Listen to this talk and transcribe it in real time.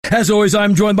As always,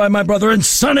 I'm joined by my brother and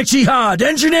Sonic Jihad,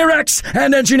 Engineer X,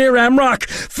 and Engineer Amrock.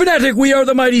 Fanatic, we are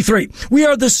the Mighty Three. We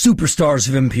are the superstars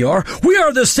of NPR. We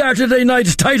are the Saturday Night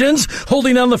Titans,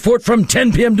 holding down the fort from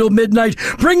 10 p.m. till midnight,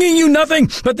 bringing you nothing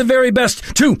but the very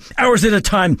best 2 hours at a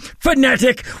time.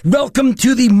 Fanatic, welcome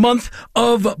to the month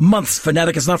of months.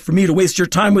 Fanatic, it's not for me to waste your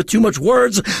time with too much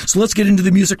words, so let's get into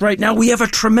the music right now. We have a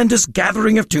tremendous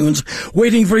gathering of tunes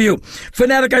waiting for you.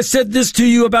 Fanatic, I said this to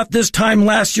you about this time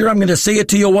last year. I'm going to say it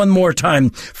to you one more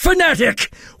time.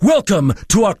 Fanatic, welcome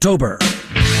to October.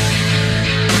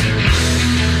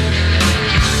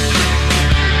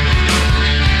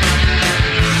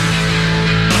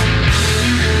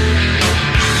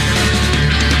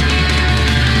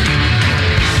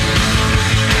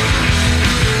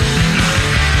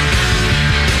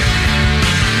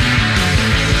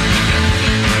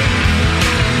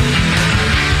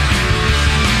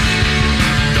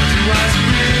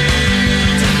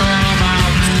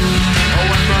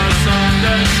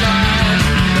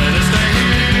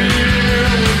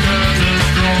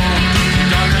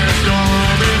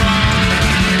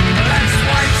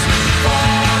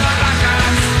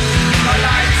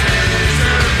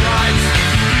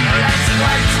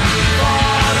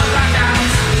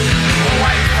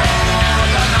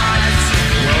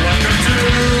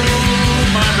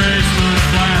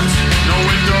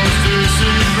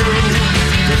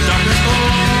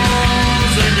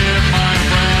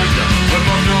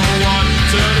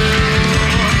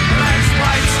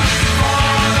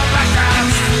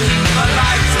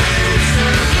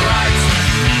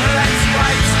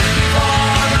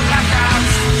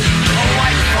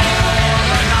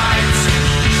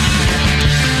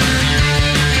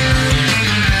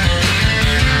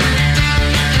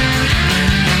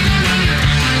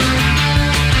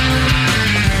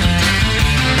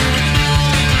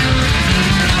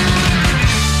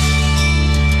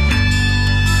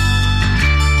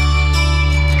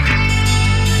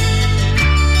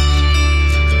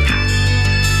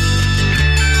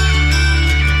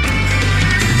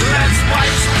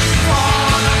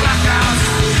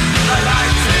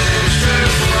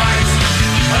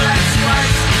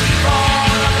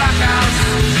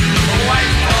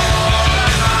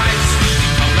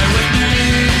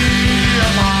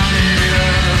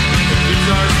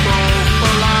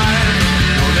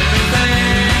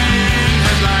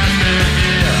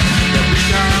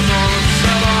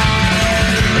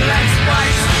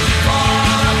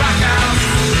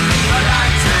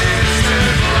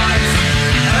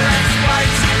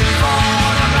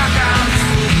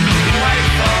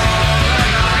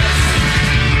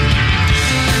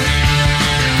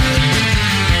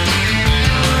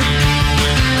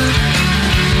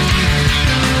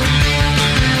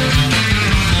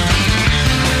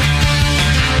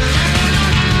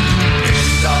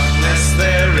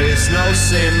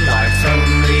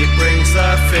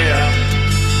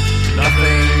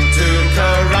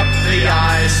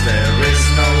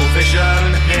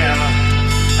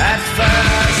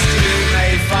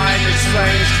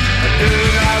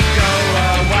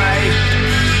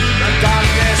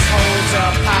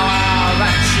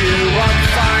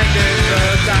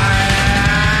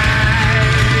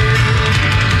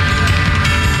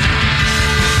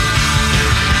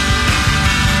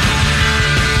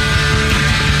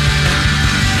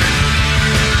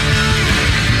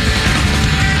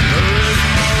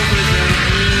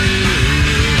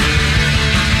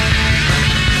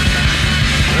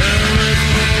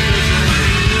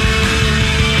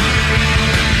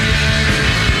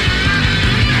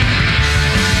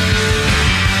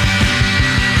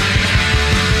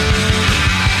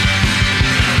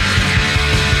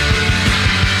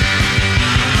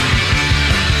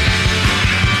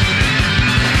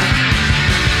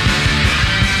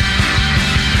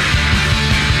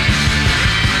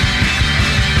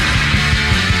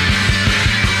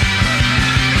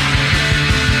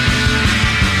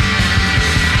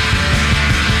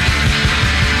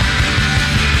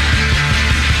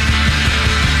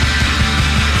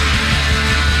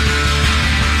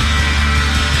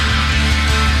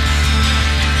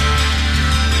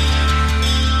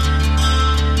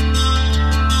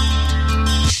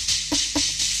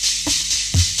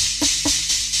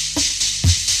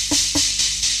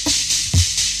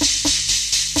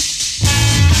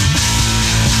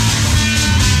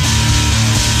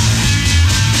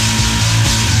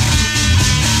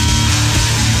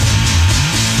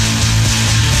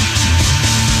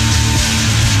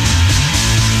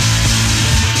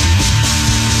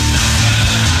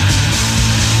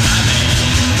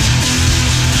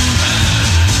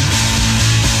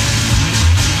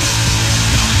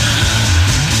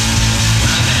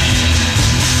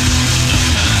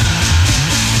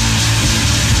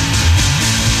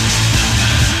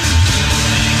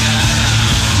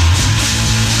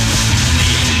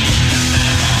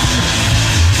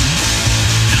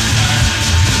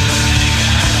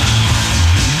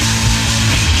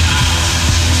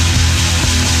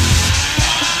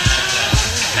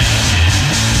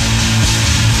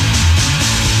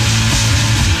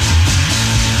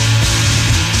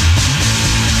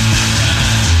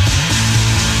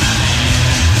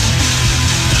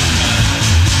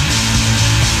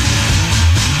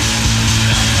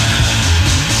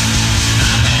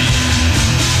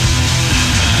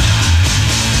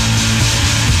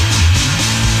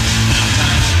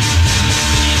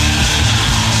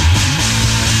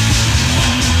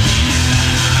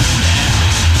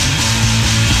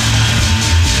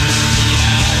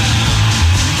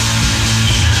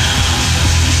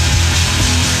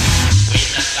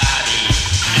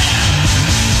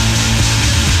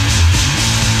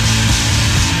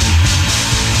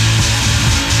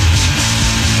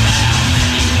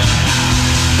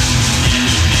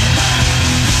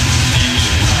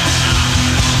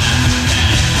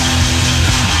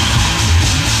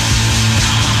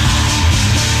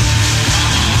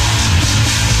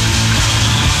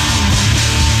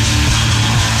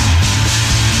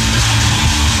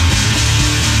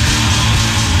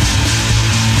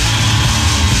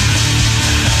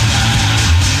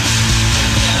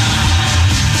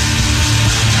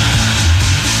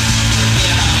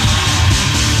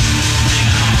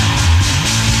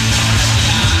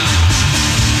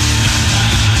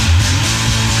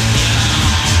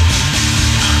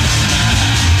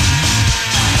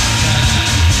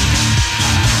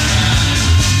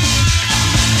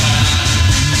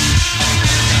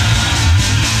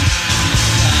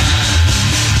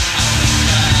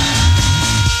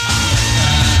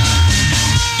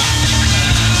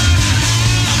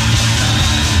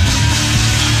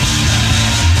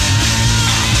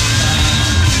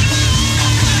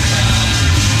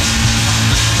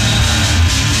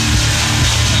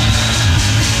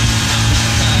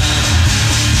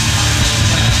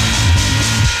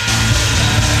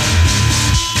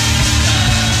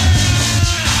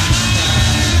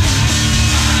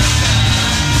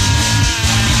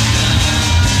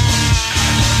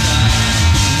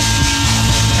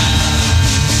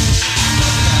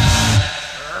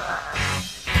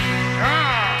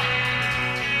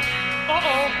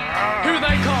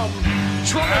 come.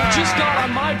 Trouble just got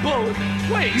on my boat.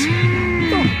 Wait,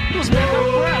 those men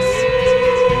have breasts.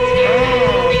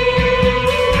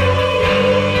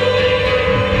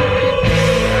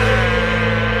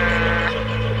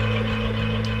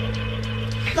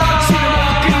 See them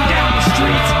walking down the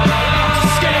street. I'm so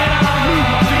scared I don't move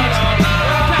my feet.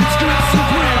 Bastards and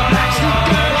queer backstreet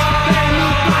girls, they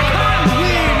look like hot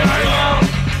wieners.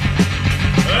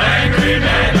 Angry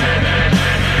men.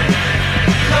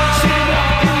 See them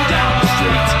walking down the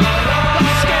street. I'm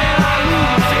so scared I don't move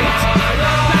my feet.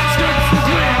 Bastards and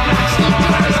queer backstreet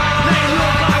girls, they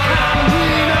look like hot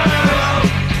wieners.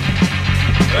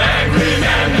 Angry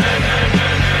men.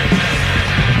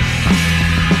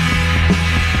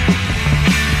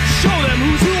 Show them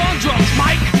who's who on drugs,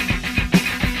 Mike.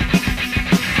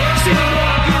 See them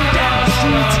walking down the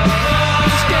street. I'm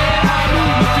so scared I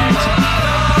move my feet.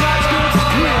 Bastards and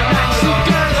queer backstreet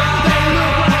girls, they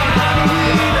look like hot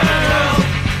wieners.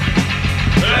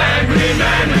 Angry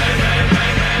men.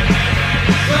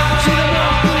 See them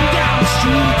walking down the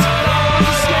street. I'm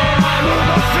so scared I move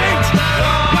my feet.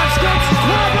 Bastards and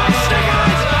queer black stick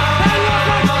eyes, they look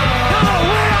like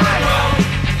Halloween eyes.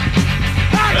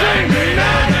 Angry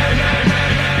men.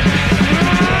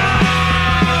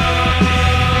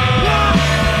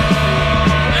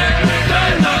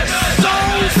 They look so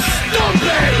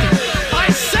stupid! I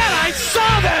said I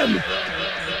saw them!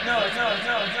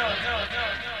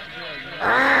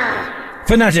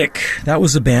 Fanatic. That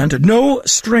was a band, no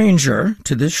stranger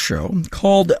to this show,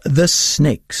 called The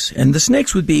Snakes. And The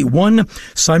Snakes would be one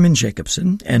Simon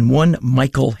Jacobson and one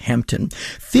Michael Hampton.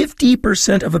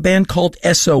 50% of a band called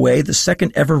SOA, the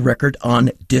second ever record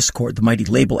on Discord, the mighty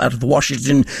label out of the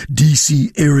Washington,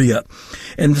 D.C. area.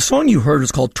 And the song you heard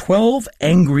was called 12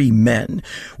 Angry Men,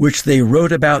 which they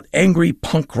wrote about angry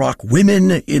punk rock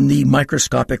women in the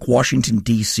microscopic Washington,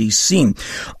 D.C. scene.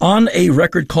 On a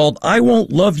record called I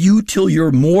Won't Love You Till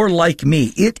You're More Like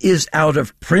Me. It is out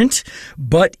of print,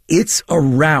 but it's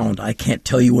around. I can't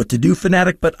tell you what to do,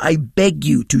 Fanatic, but I beg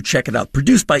you to check it out.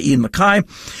 Produced by Ian MacKaye,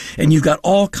 and you've got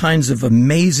all kinds of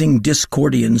amazing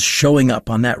Discordians showing up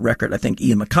on that record. I think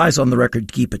Ian MacKaye's on the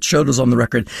record, Keep It Chodo's on the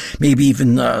record, maybe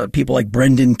even people like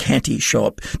Brendan Canty show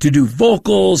up to do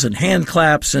vocals and hand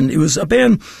claps, and it was a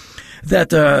band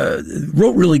that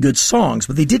wrote really good songs,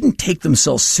 but they didn't take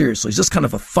themselves seriously. It's just kind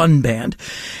of a fun band.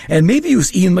 And maybe it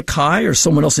was Ian MacKaye or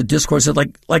someone else at Discord said,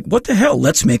 like, what the hell?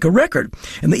 Let's make a record.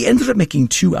 And they ended up making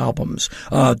two albums.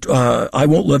 I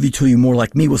Won't Love You Till You're More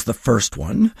Like Me was the first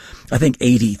one. I think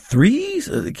 83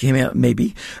 it came out,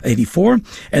 maybe 84.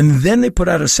 And then they put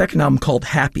out a second album called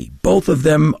Happy. Both of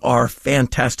them are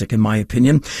fantastic in my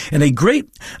opinion. And a great,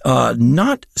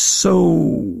 not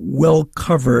so well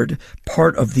covered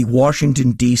part of the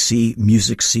Washington, D.C.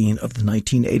 music scene of the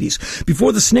 1980s.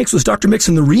 Before The Snakes was Dr. Mix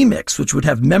and the Remix, which would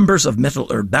have members of Metal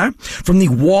Urban. From the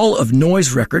Wall of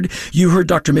Noise record, you heard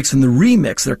Dr. Mix and the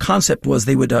Remix. Their concept was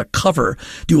they would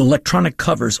do electronic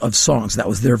covers of songs. That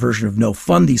was their version of No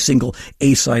Fun, the single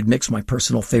A-side mix, my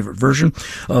personal favorite version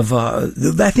of,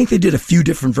 I think they did a few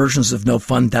different versions of No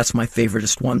Fun. That's my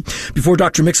favoriteest one. Before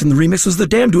Dr. Mix and the Remix was The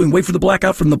Damned doing Wait for the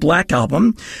Blackout from the Black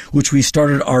Album, which we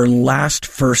started our last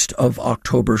 1st of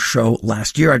October show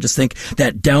last year. I just think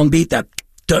that downbeat,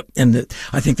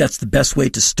 I think that's the best way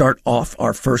to start off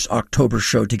our first October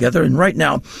show together. And right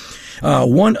now,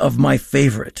 one of my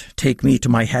favorite Take Me to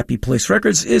My Happy Place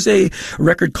records is a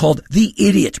record called The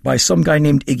Idiot by some guy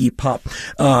named Iggy Pop.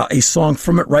 A song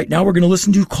from it right now we're going to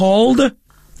listen to called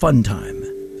Fun Time.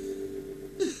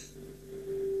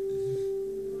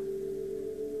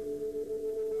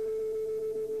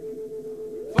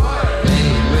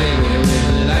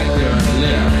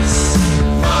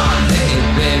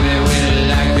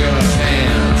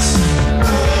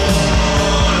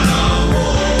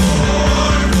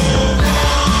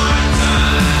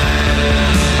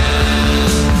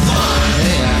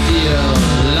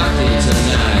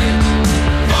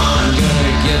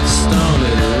 Stoned,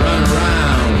 run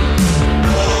around.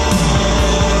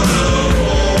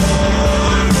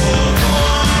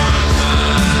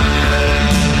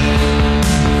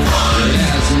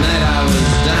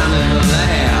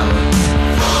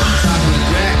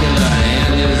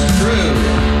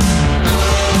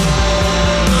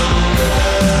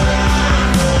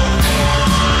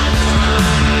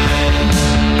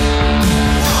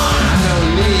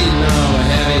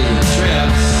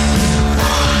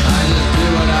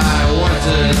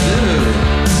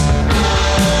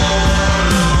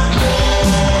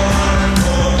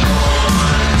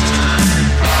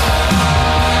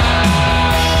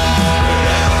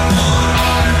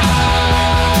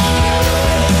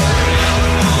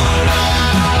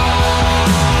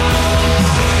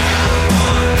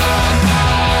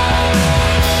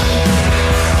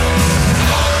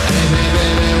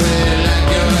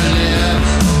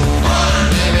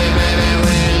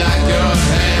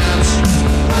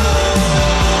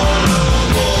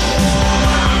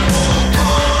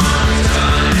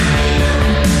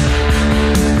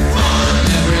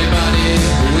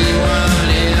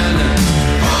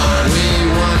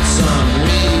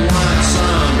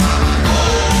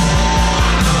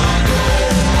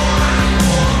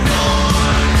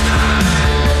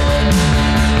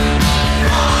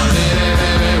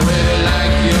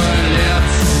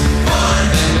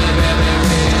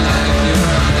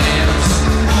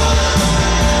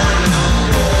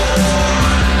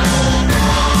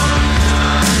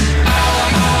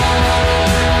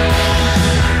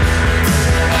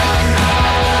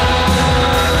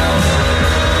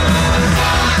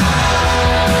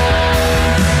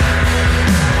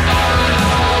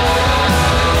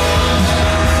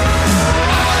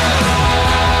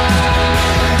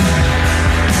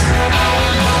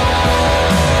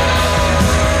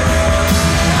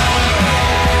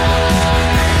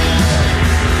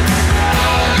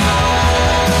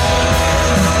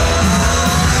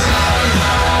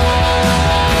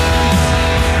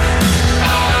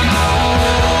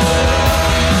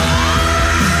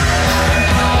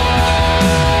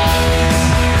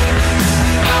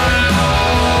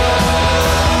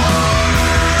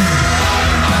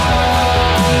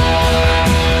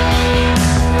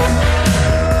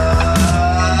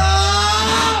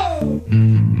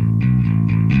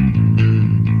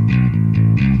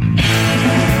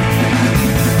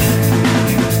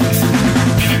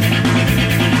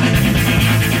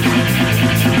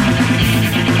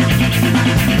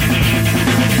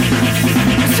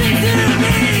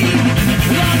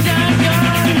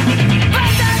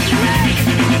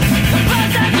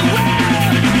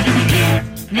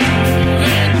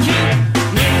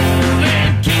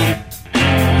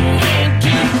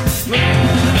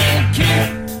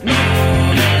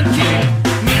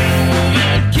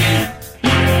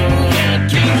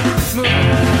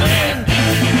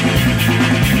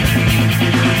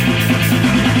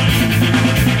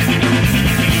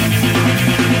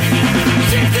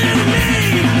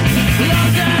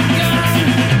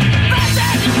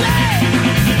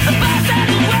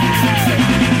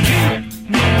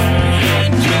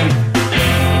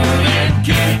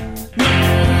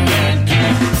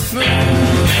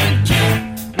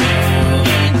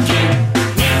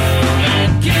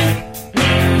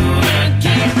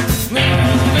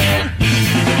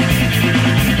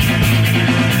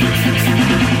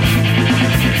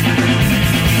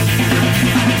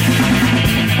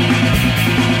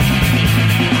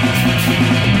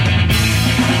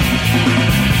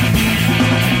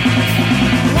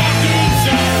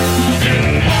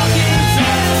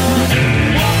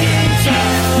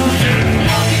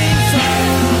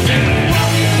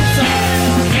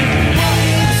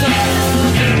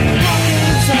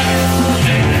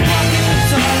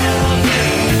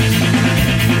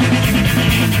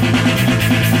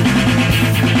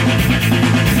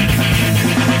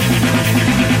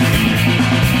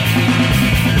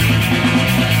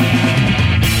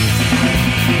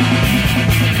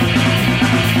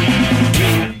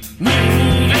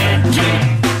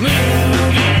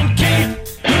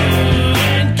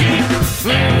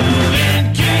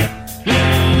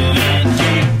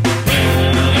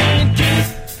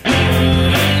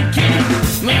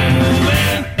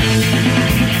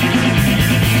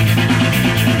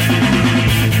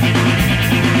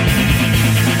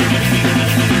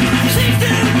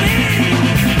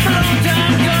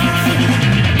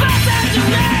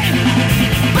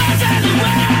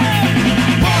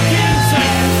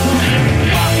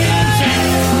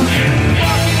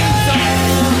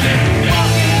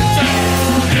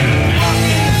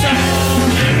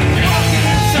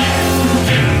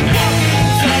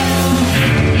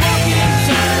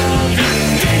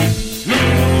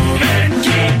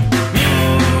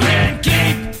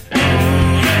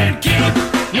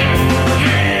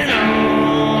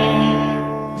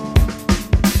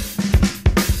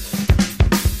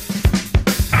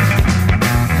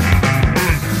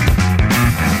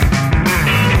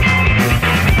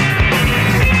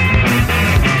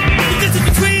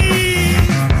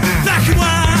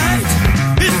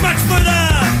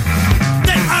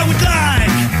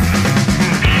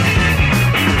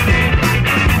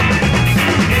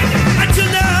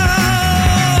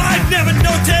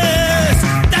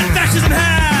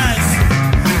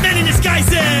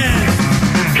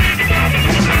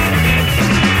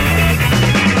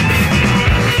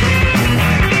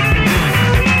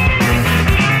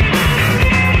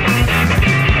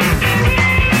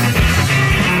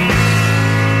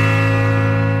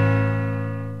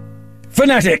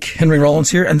 Fanatic, Henry Rollins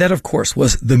here, and that, of course,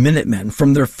 was the Minutemen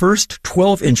from their first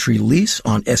 12-inch release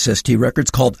on SST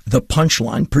Records called The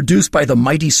Punchline, produced by the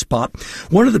Mighty Spot,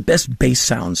 one of the best bass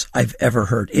sounds I've ever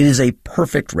heard. It is a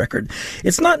perfect record.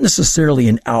 It's not necessarily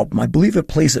an album. I believe it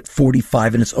plays at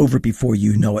 45 and it's over before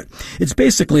you know it. It's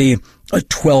basically a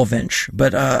 12-inch,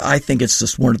 but I think it's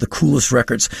just one of the coolest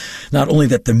records, not only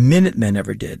that the Minutemen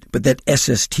ever did, but that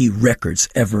SST Records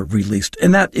ever released.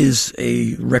 And that is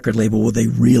a record label with a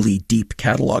really deep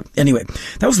catalog. Anyway,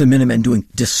 that was the Minutemen doing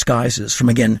Disguises from,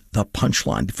 again, The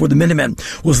Punchline. Before the Minutemen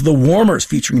was The Warmers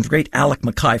featuring the great Alec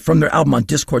Mackay from their album on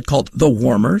Discord called The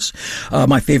Warmers.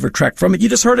 My favorite track from it, you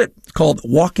just heard it, called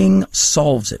Walking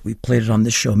Solves It. We played it on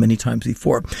this show many times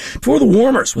before. Before The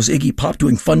Warmers was Iggy Pop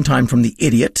doing Fun Time from The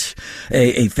Idiot.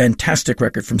 A fantastic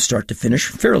record from start to finish,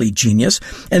 fairly genius.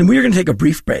 And we're going to take a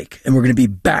brief break, and we're going to be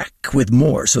back with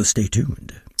more, so stay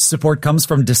tuned. Support comes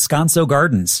from Descanso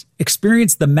Gardens.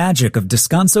 Experience the magic of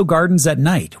Descanso Gardens at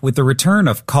night with the return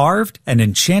of Carved and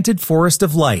Enchanted Forest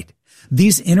of Light.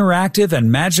 These interactive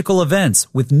and magical events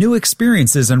with new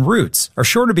experiences and routes are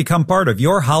sure to become part of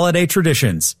your holiday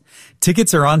traditions.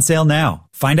 Tickets are on sale now.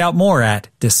 Find out more at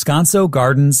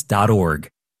descansogardens.org.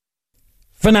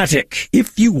 Fanatic,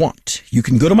 if you want, you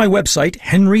can go to my website,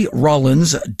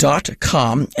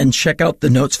 henryrollins.com, and check out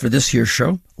the notes for this here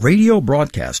show. Radio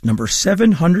broadcast number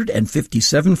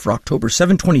 757 for October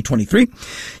 7, 2023.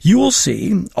 You will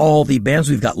see all the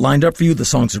bands we've got lined up for you, the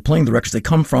songs they're playing, the records they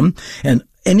come from, and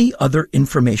any other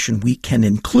information we can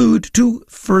include to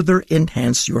further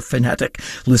enhance your Fanatic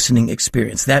listening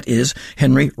experience. That is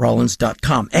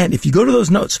henryrollins.com. And if you go to those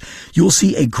notes, you will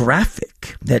see a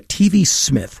graphic that TV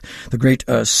Smith, the great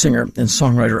singer and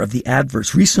songwriter of the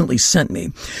Adverts, recently sent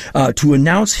me to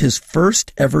announce his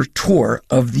first ever tour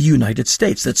of the United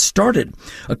States that started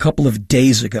a couple of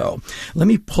days ago. Let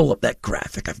me pull up that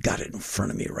graphic. I've got it in front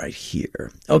of me right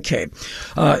here. Okay.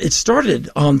 It started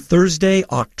on Thursday,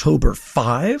 October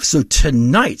 5. So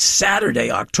tonight,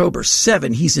 Saturday, October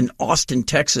 7, he's in Austin,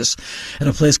 Texas at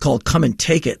a place called Come and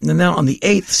Take It. And then on the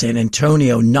 8th, San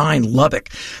Antonio, 9 Lubbock,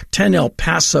 10 El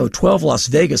Paso, 12 Las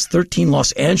Vegas, 13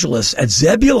 Los Angeles at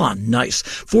Zebulon, nice,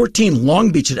 14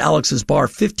 Long Beach at Alex's Bar,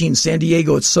 15 San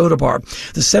Diego at Soda Bar,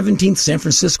 the 17th San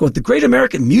Francisco at the Great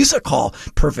American Music Hall,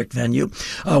 perfect venue.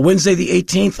 Wednesday the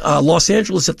 18th, Los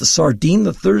Angeles at the Sardine.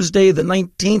 The Thursday the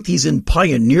 19th, he's in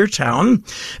Pioneer Town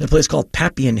at a place called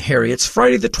Pappy and Harriet's.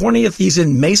 Friday the 20th, he's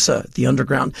in Mesa at the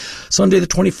Underground. Sunday the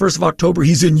 21st of October,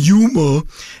 he's in Yuma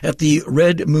at the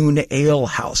Red Moon Ale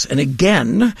House. And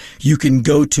again, you can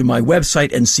go to my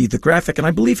website and see the graphic. And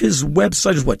I believe his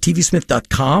website is what,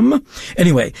 tvsmith.com?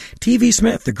 Anyway, TV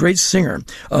Smith, the great singer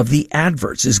of the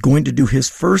Adverts, is going to do his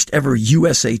first ever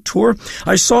USA tour.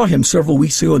 I saw him several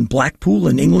weeks ago in Blackpool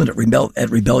in England at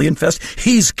Rebellion Fest.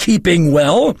 He's keeping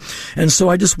well. And so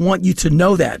I just want you to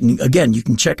know that. And again, you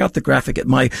can check out the graphic at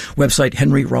my website,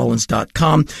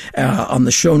 henryrollins.com, on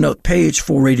the show note page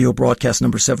for radio broadcast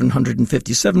number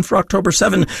 757 for October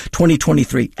 7,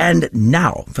 2023. And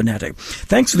now, Fanatic,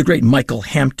 thanks to the great Michael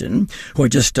Hampton, who I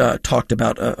just talked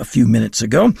about a few minutes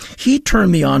ago. He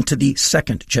turned me on to the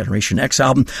second Generation X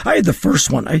album. I had the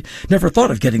first one. I never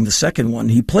thought of getting the second one.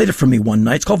 He played it for me one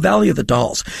night. It's called Valley of the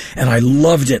Dolls, and I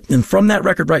loved it. And from that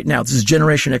record right now, this is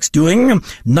Generation X doing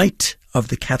Night of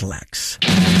the Cadillacs.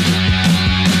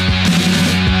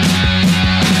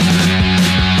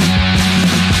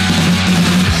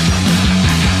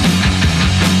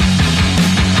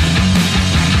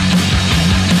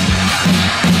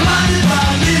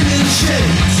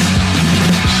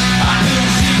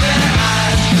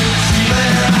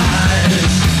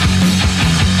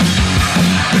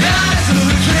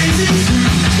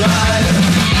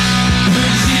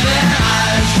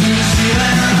 See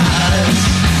their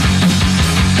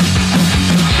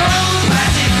eyes.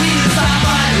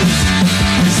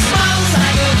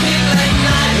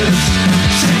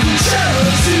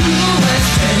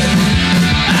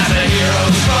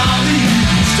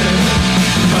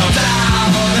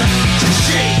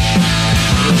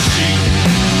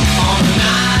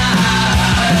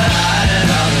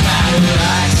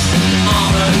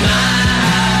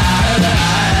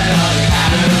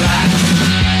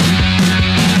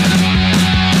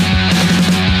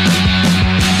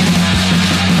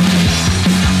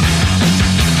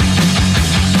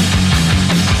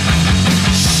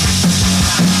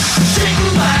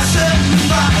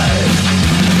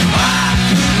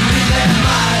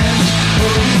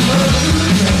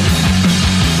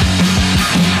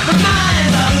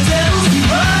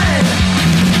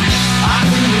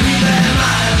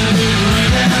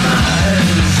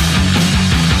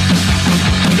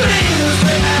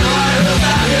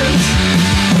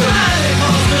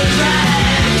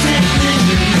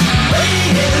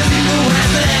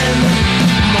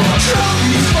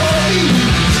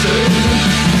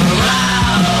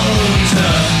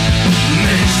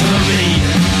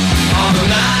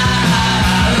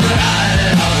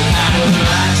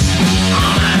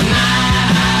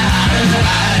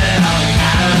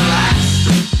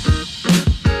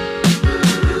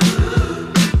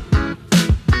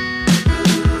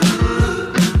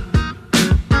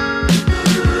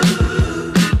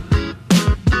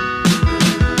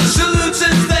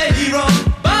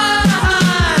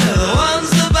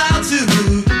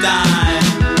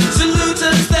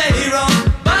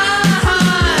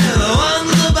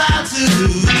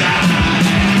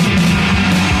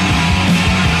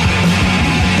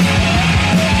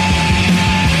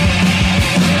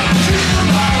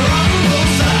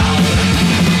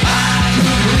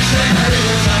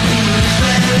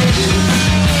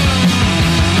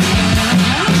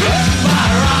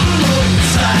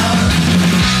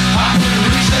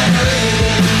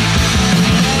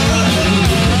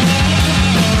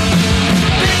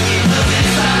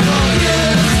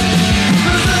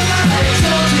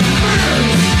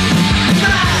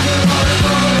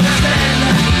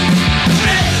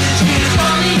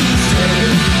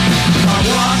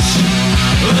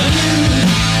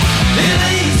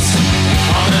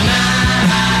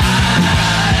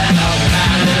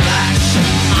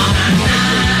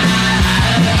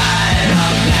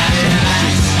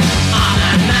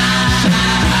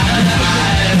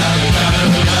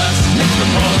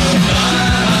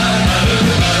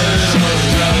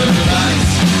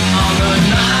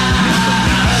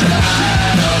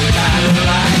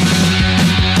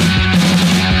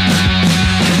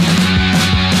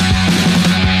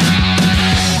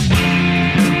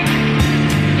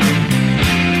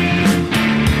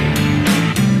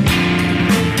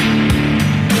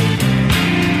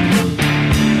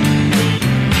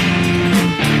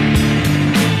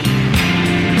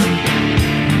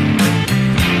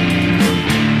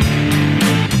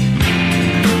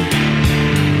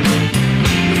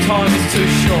 too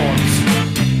short,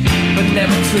 but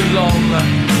never too long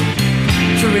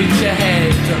to reach your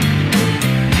head, to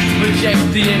project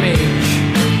the image,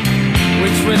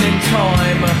 which will in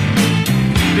time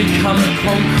become a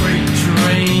concrete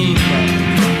dream.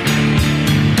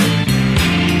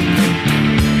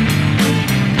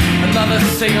 Another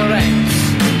cigarette,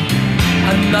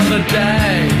 another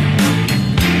day,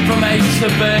 from A to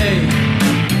B.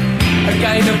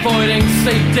 Again avoiding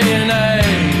cDNA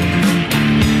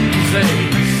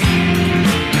disease,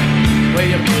 where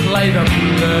you play the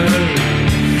blues.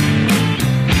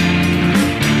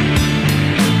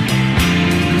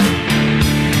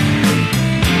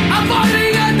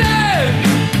 Avoiding your death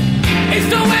is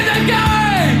to win the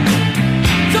game,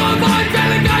 to avoid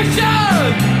relegation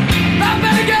and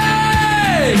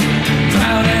begging.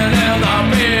 Drowning in the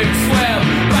big swim,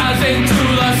 rising to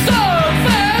the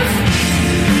surface.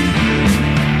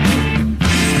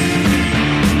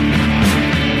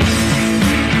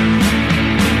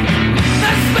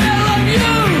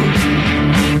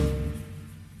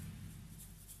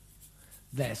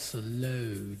 That's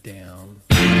low down.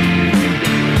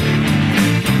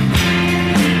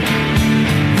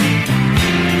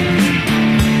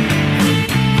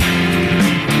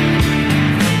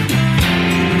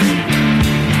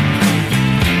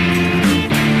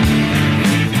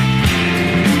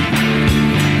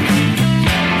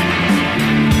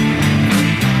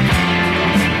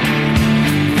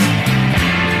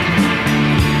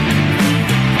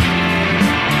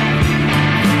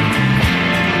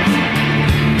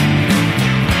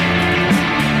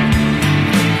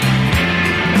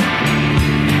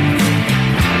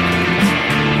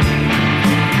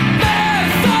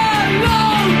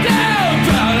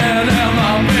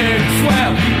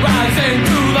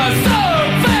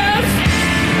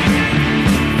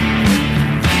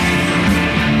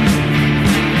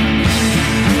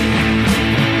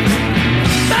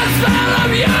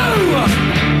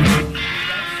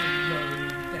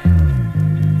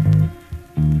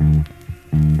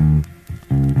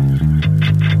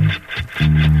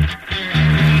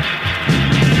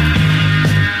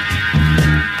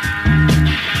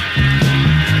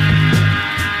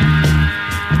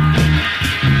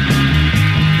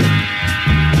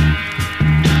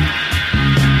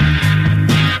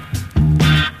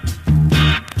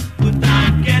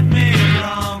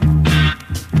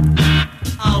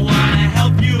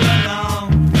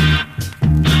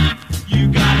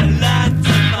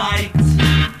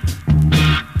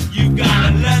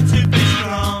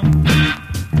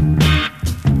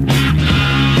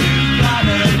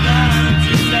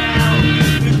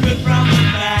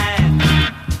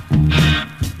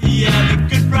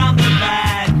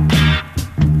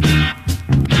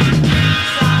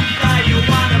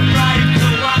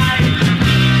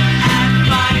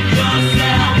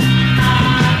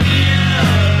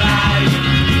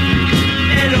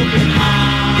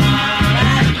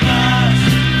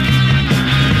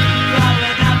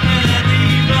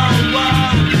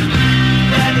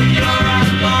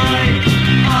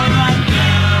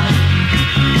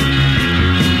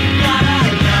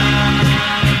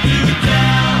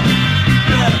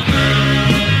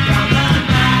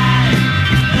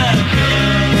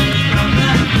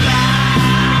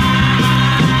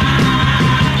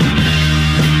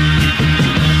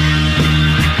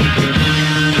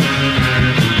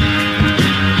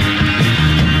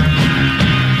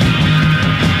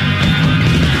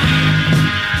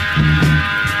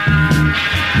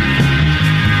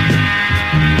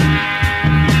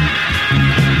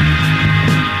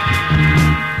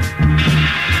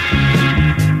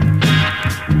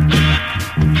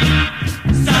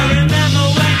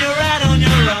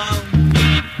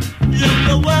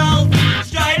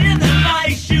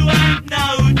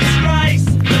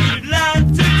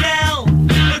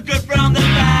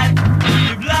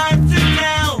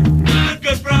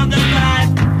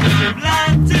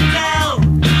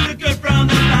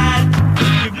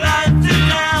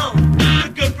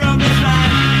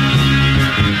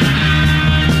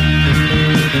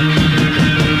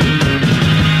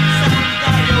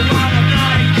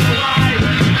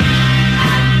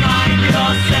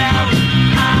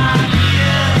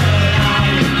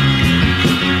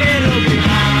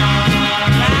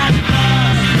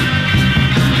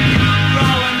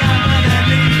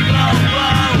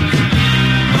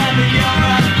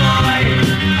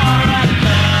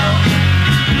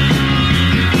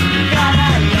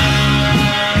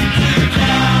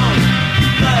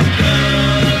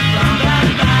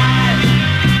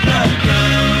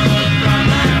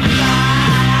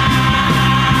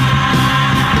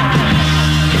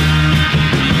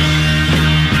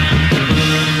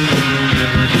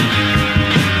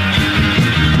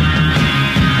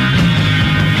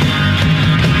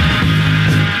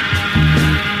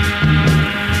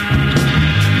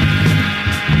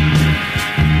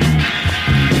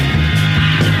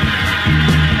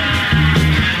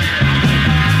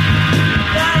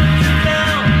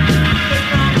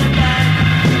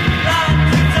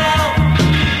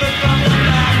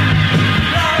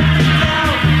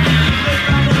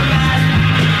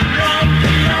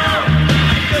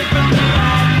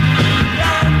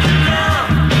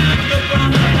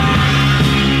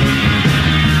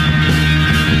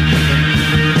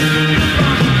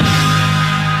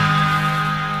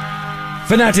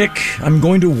 Fanatic, I'm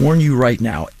going to warn you right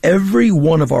now. Every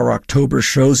one of our October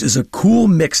shows is a cool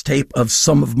mixtape of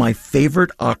some of my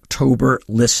favorite October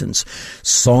listens.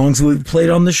 Songs we've played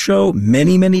on the show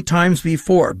many, many times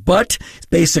before. But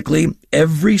basically,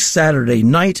 every Saturday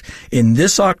night in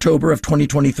this October of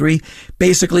 2023,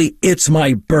 basically, it's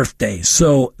my birthday.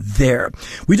 So there.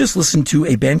 We just listened to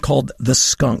a band called The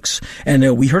Skunks.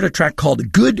 And we heard a track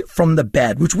called Good from the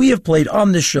Bad, which we have played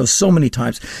on this show so many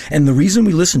times. And the reason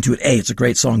we listened to it, A, it's a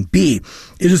great song. B,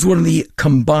 it is one of the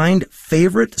combined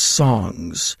favorite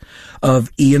songs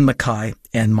of Ian MacKaye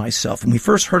and myself. And we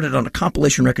first heard it on a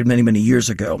compilation record many, many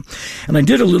years ago. And I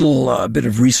did a little bit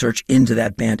of research into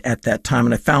that band at that time,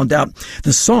 and I found out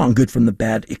the song Good from the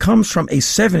Bad, it comes from a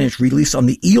 7-inch release on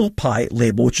the Eel Pie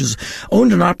label, which is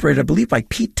owned and operated, I believe, by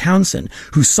Pete Townsend,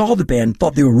 who saw the band,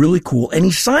 thought they were really cool, and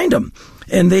he signed them.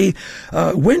 And they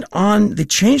went on, they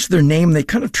changed their name, they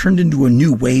kind of turned into a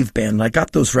new wave band. And I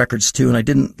got those records too, and I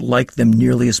didn't like them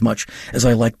nearly as much as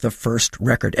I liked the first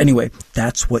record. Anyway,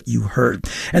 that's what you heard.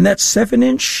 And that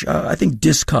 7-inch, I think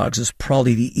Discogs is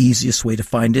probably the easiest way to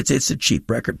find it. It's a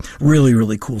cheap record. Really,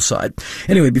 really cool side.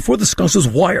 Anyway, before the Skunks was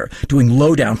Wire, doing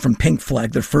Lowdown from Pink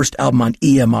Flag, their first album on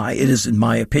EMI. It is, in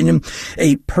my opinion,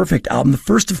 a perfect album. The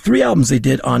first of 3 albums they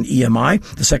did on EMI.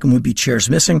 The second would be Chairs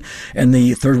Missing, and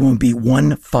the third one would be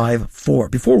 154.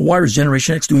 Before Wire's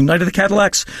Generation X, doing Night of the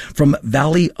Cadillacs from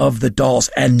Valley of the Dolls.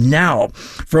 And now,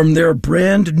 from their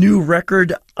brand new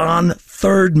record on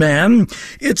Third Man,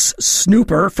 it's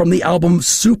Snooper from the album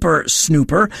Super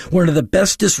Snooper, one of the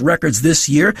bestest records this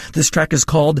year. This track is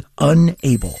called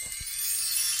Unable.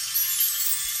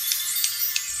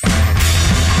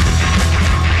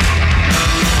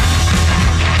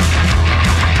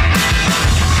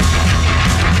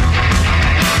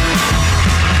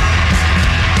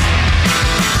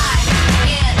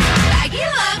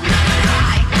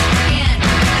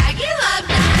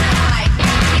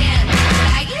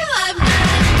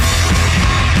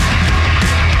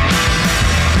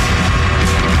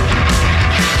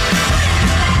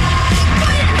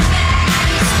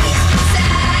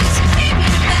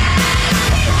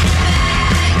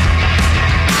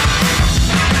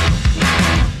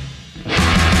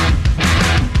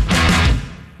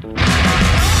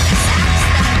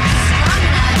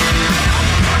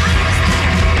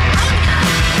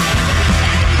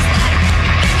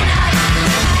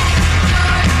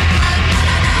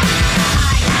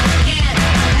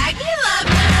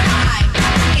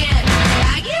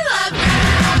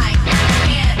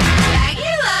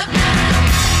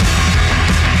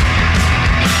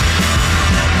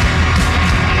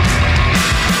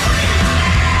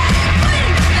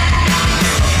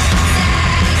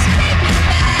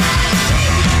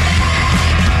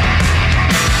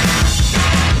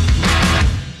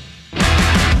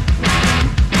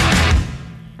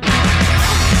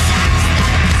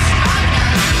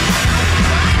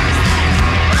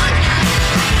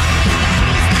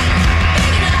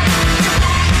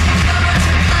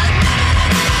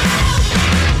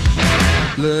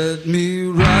 Let me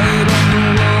write on the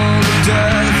wall of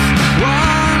death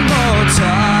one more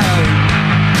time.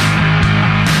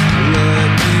 Let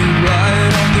me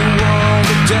write on the wall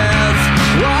of death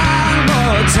one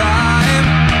more time.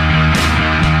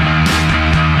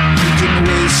 You can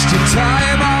waste your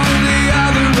time on the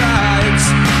other rides,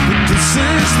 but this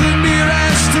is the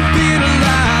nearest to being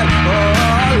alive.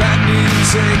 Oh, let me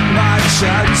take my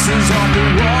chances on the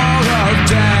wall of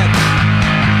death.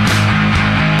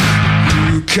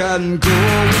 You can go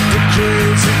with the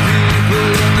crazy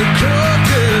people in the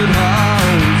crooked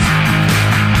house.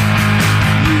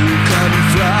 You can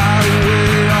fly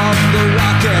away on the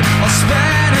rocket or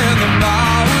spin in the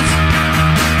mouse.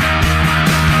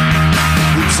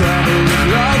 The tunnel of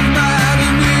love might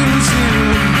amuse you,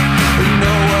 and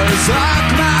Noah's Ark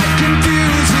might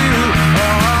confuse you.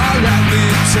 Oh, let me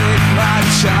take my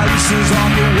chances on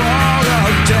the wall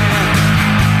of death.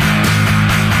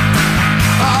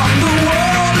 On the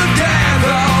wall of death,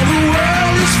 all the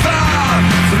world is far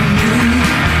from you.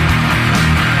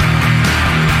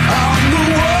 On the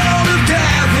wall of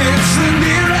death, it's the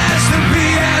nearest to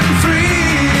being free.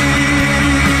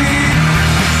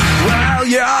 Well,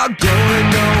 you're going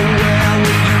nowhere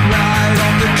when you ride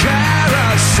on the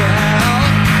carousel.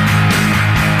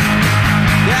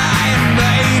 Yeah, you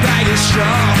made that you're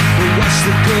strong, but what's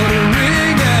the good of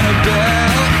ringing a bell?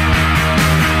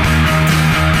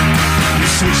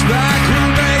 Switchback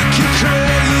will make you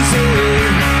crazy.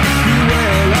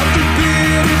 Beware of the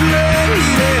bearded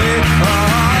lady.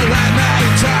 Oh, let me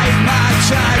take my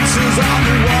chances on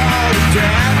the wall of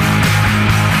death.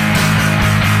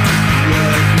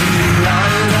 Let me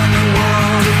ride on the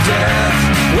wall of death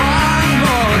one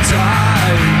more time.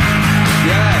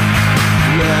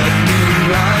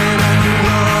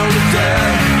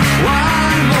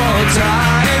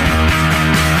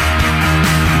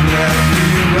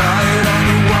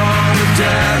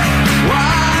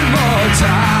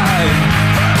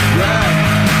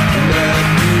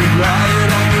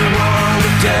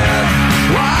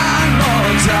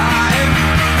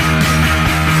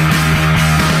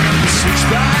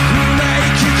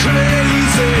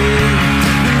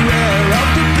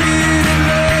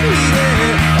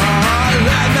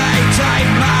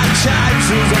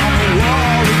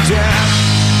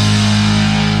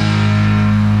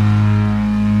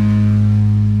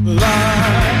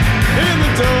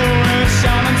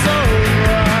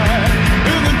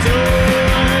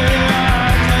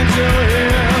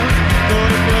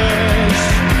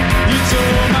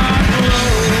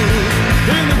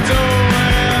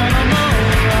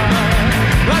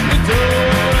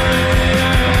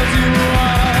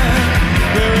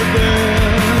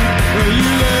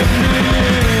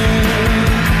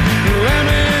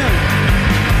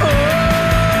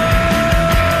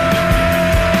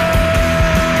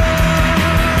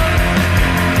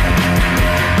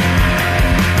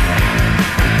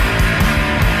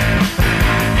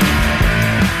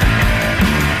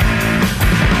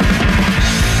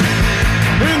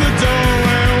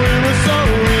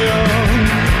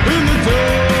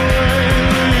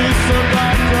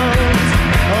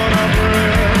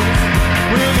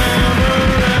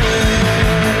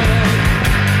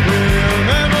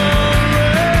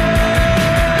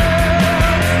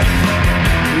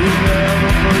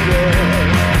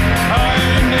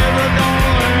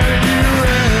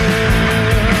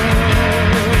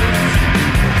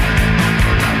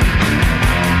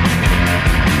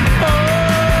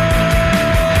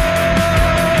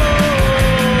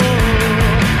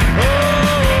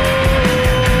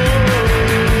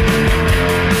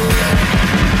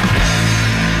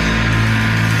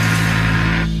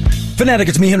 Fanatic,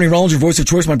 it's me, Henry Rollins, your voice of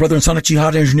choice, my brother and Sonic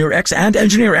Jihad, Engineer X, and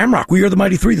Engineer Amrock. We are the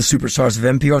Mighty Three, the superstars of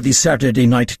NPR, the Saturday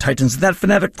Night Titans. That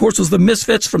Fanatic, of course, was the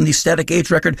Misfits from the Static Age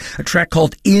record, a track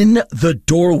called In the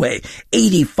Doorway.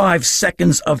 85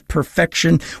 seconds of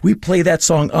perfection. We play that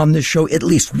song on this show at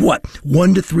least,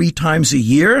 1 to 3 times a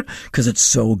year? Because it's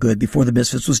so good. Before the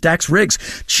Misfits was Dax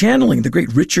Riggs, channeling the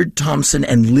great Richard Thompson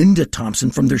and Linda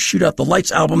Thompson from their Shoot Out the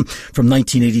Lights album from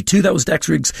 1982. That was Dax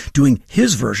Riggs doing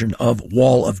his version of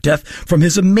Wall of Death. From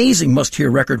his amazing must-hear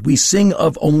record, We Sing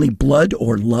of Only Blood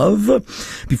or Love.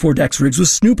 Before Dax Riggs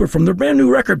was Snooper from the brand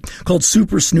new record called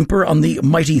Super Snooper on the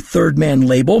Mighty Third Man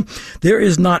label. There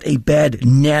is not a bad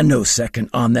nanosecond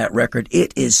on that record.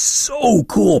 It is so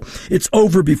cool. It's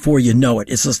over before you know it.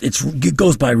 It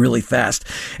goes by really fast,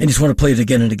 and you just want to play it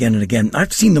again and again and again.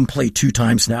 I've seen them play 2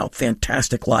 times now.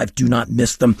 Fantastic live. Do not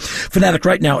miss them. Fanatic,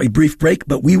 right now, a brief break,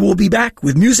 but we will be back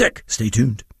with music. Stay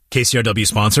tuned. KCRW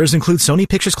sponsors include Sony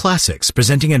Pictures Classics,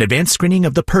 presenting an advanced screening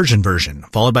of the Persian version,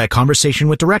 followed by a conversation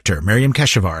with director Miriam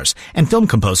Keshevars and film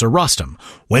composer Rostam,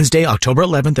 Wednesday, October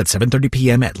 11th at 7:30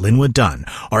 p.m. at Linwood Dunn.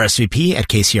 RSVP at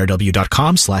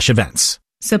kcrw.com/events.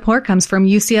 Support comes from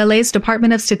UCLA's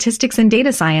Department of Statistics and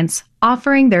Data Science,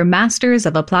 offering their Masters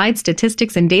of Applied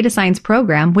Statistics and Data Science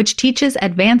program, which teaches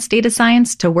advanced data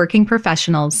science to working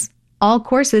professionals. All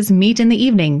courses meet in the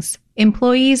evenings.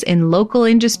 Employees in local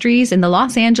industries in the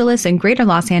Los Angeles and Greater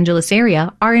Los Angeles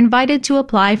area are invited to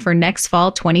apply for next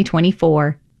fall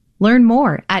 2024. Learn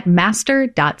more at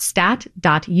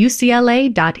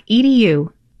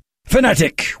master.stat.ucla.edu.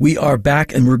 Fanatic, we are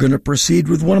back, and we're going to proceed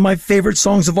with one of my favorite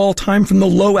songs of all time from the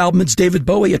Low album. It's David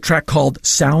Bowie, a track called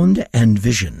Sound and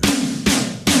Vision.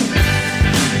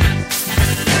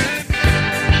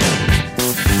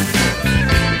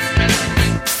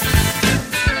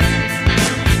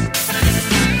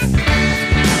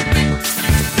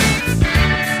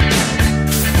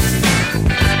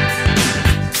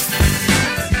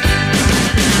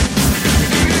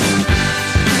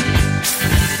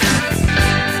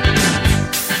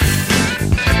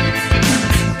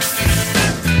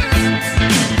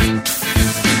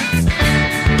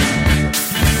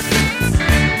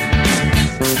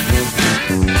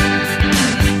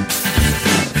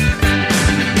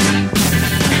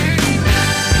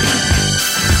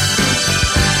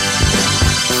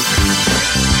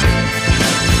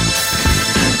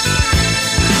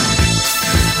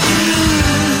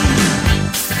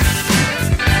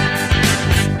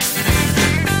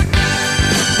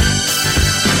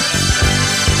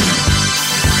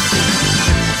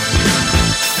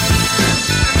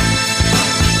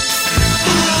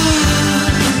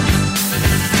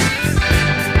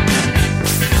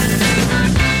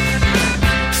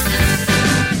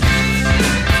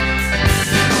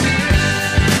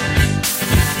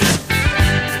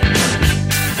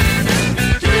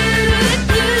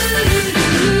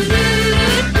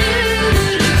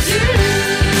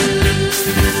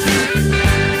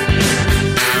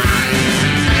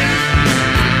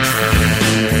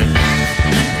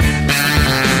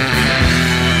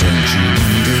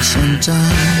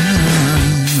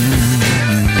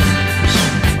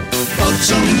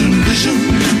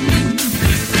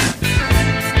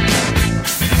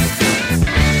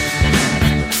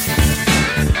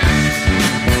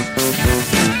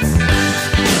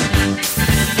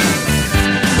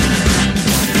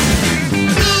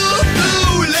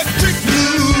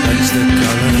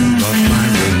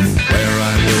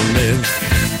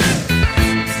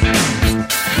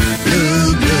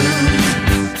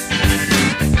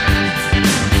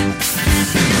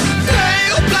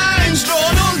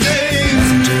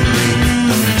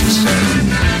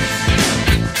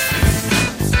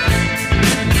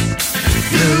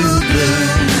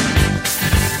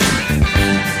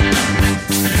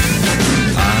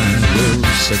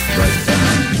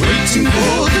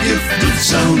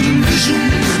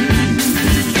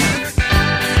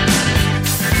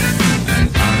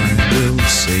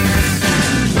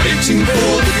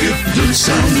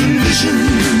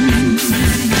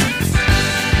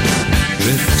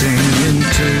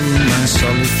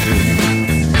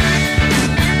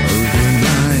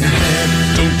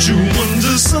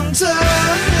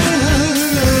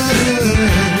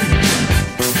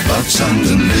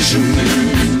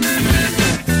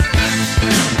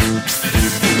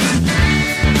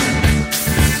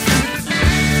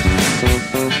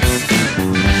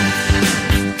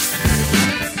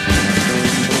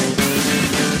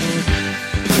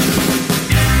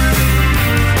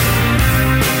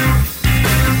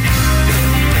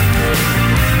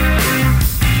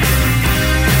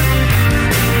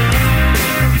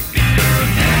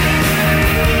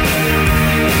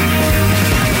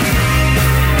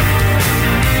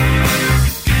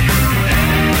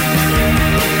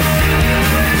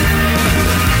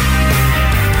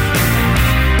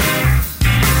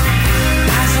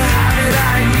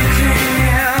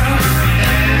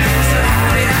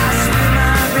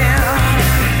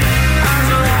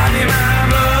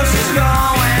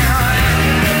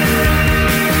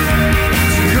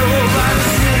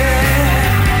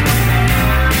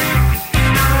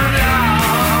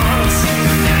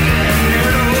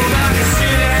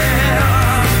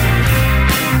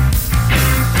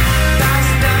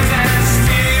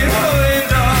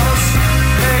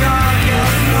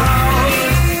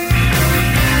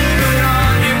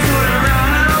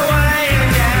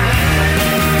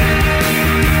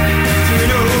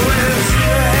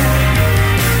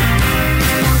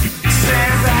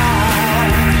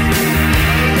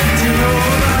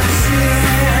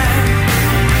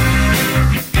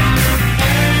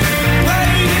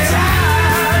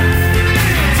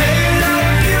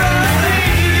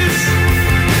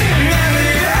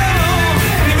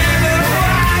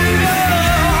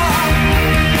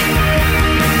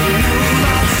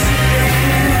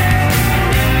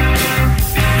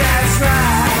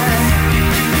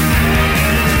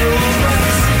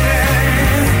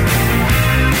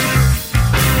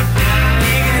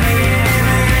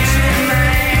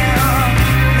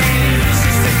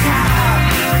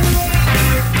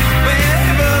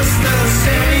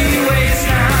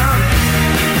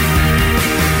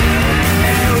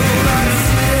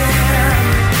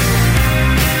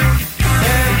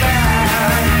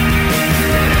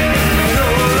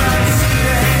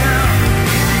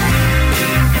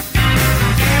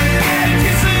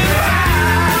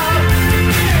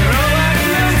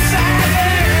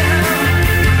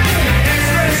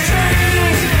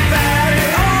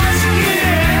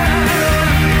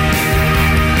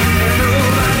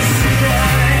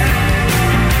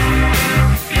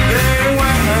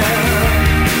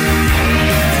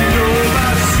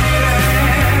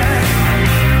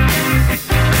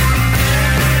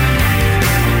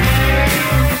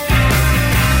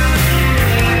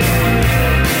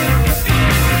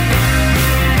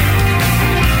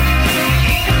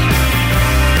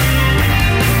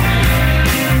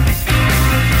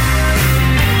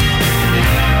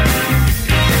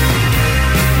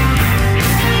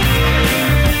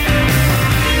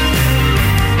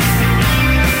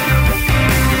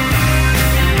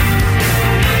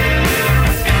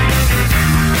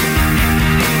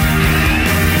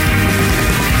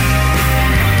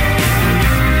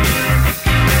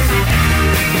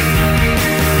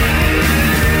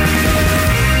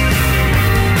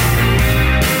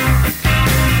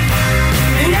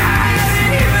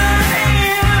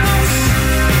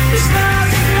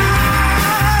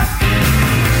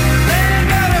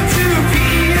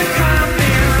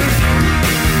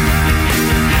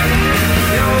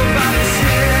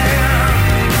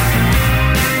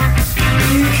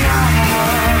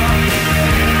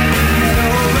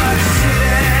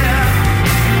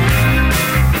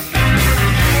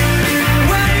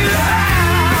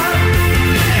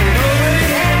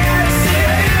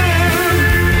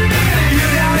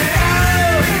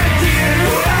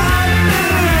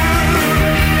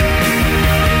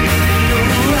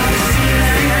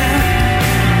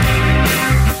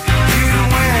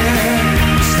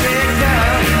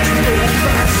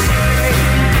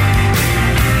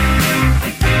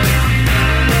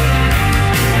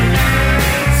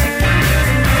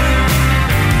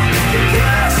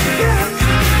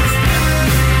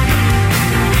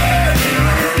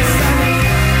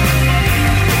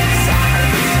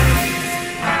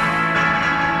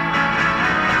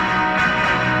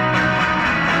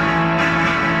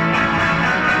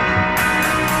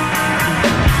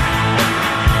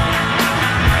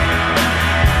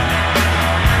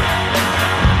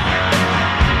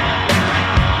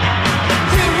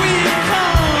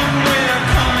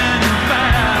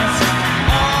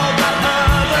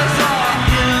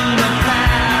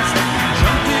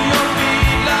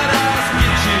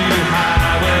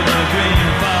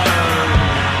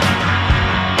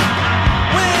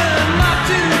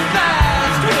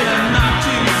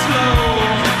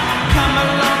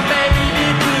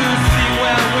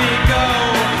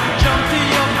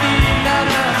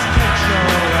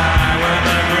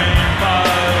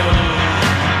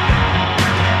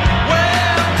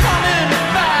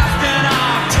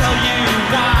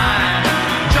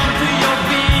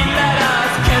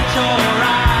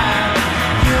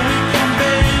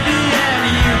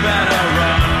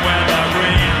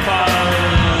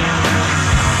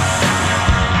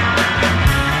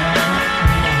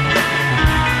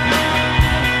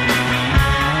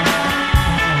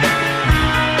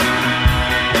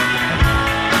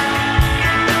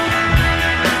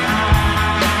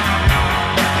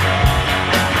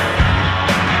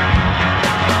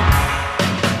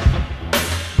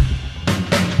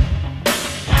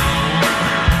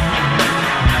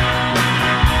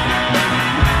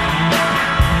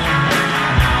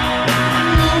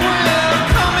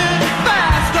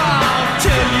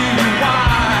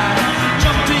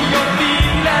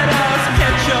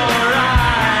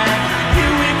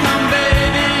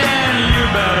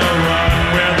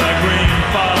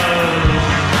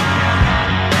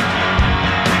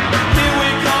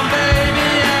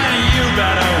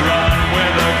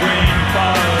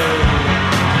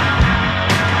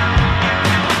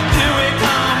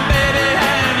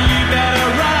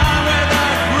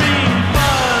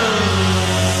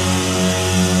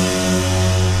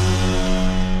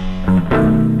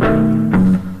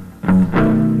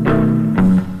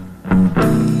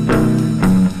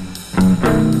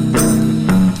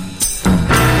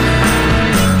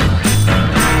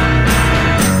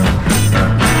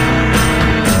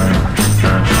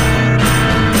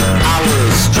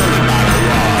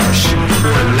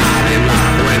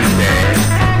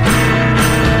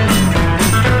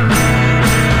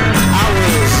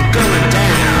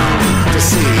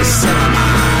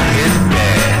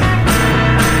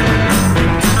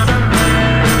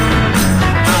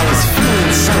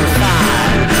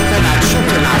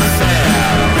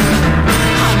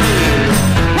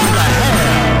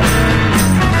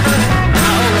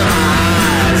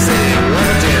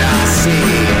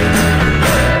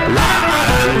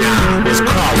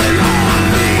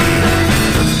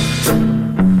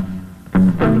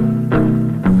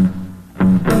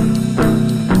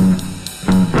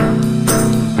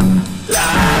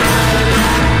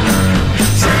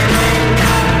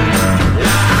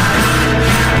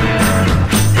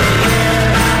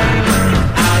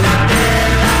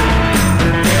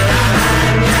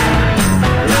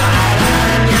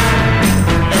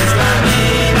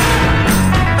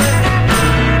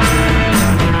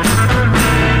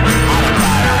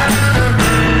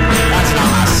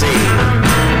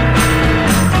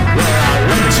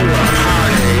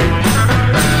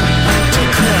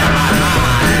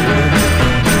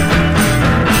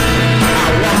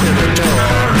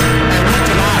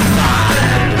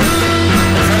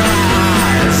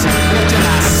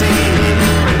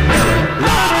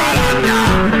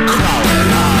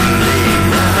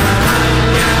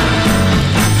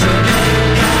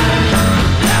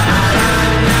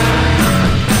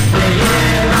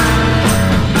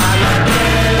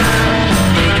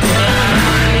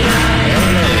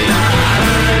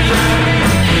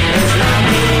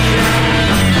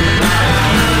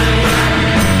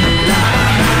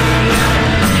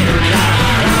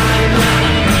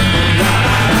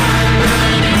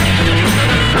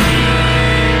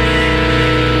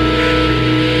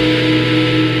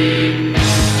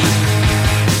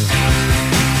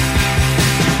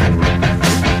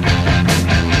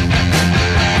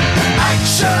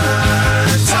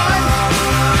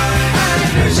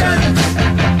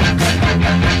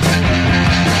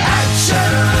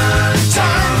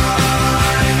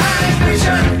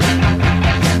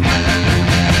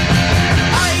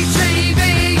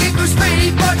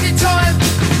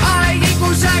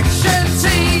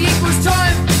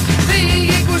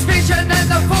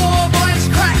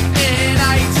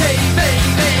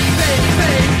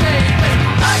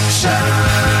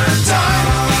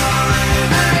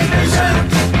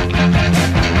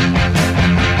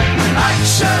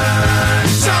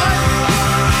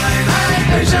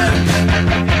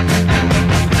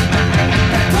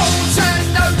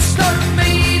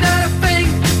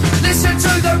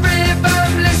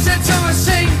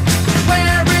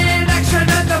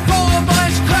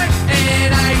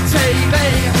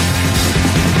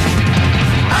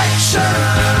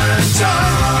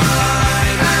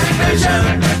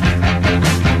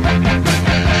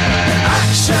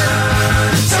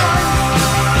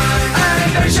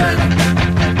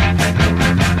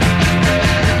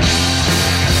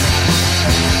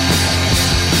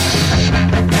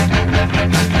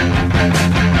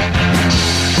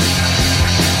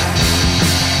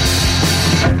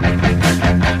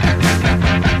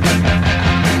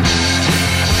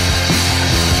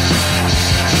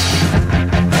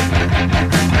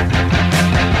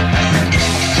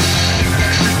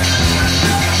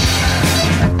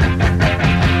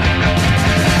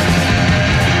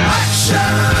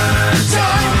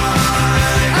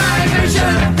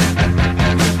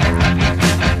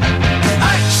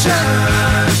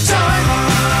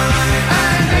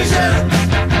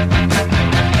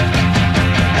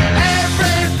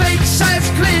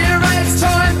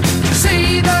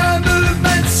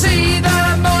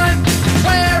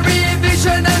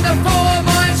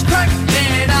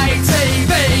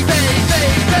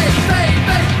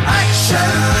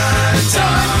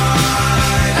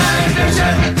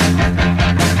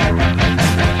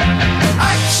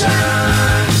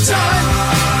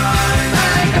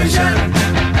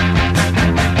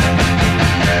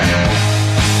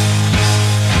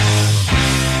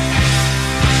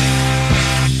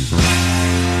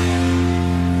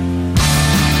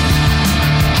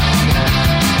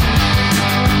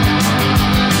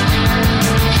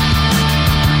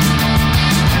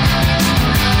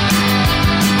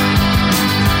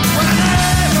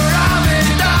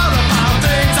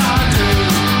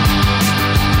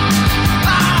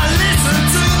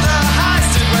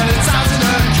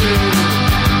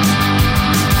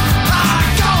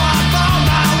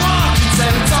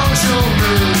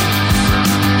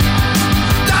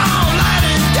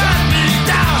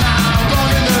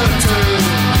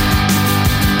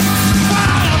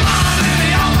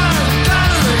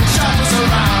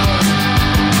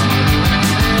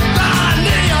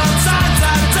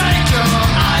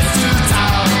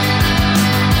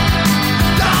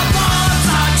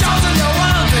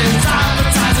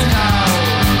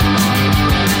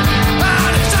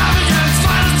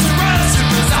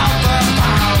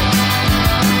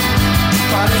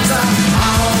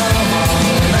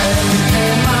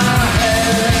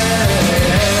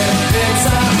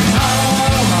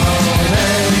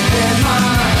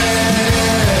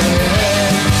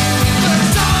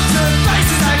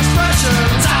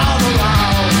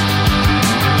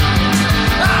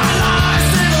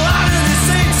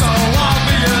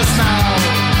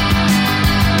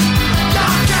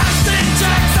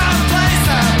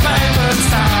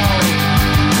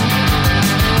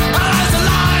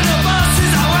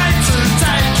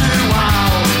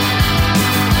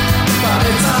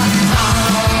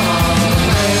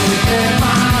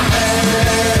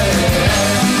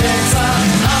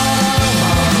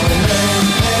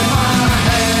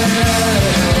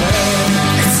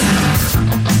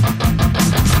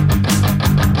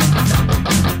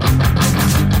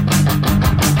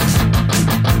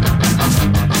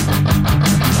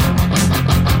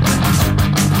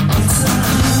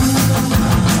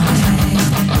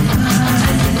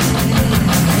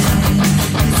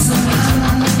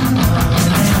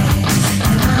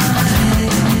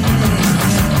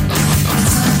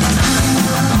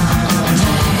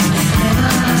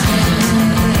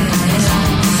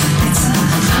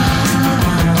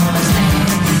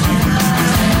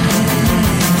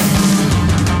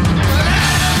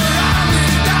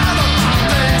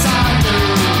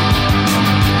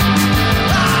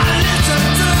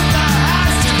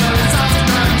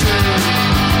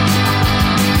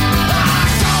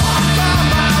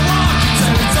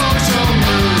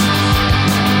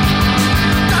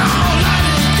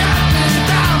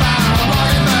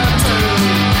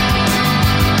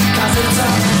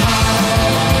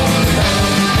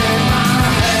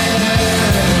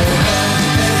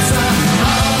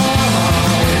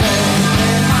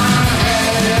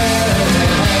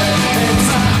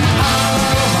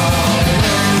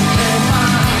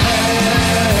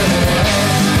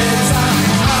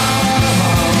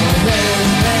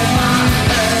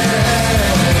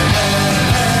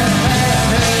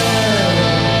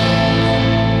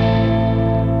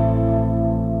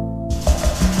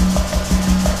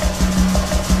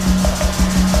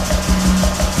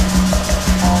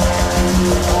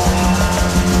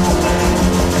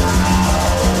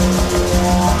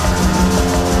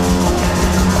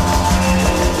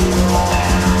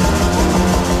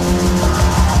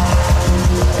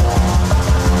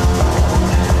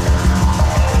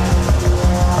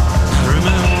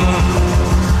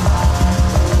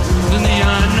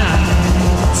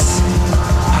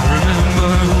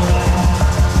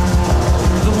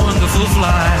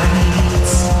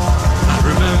 flights. I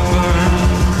remember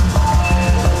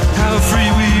how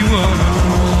free we were.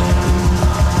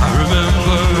 I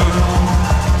remember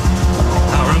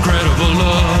our incredible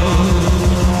love.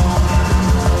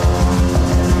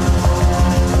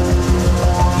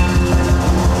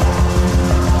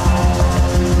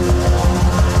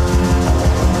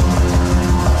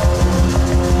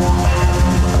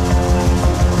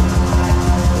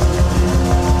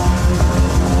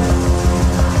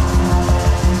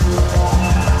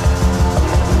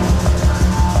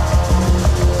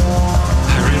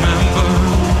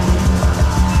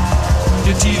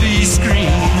 TV screen.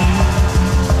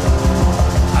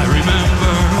 I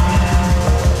remember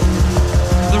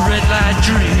the red light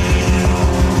dream.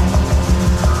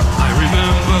 I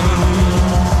remember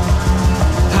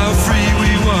how free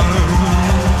we were.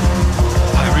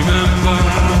 I remember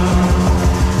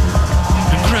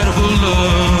incredible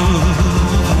love.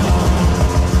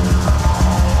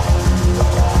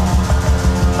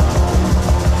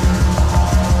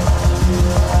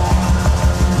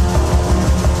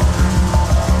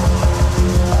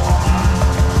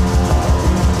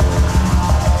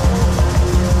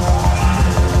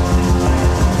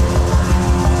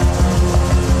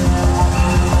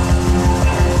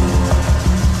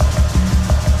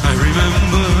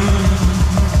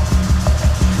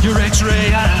 Your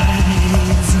X-ray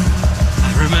eyes.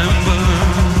 I remember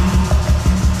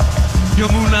your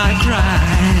moonlight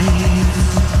cries.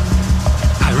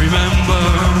 I remember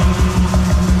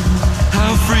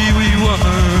how free we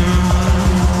were.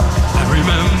 I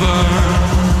remember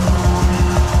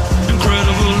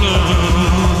incredible love.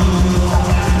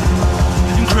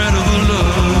 Incredible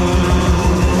love.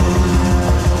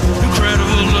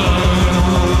 Incredible love.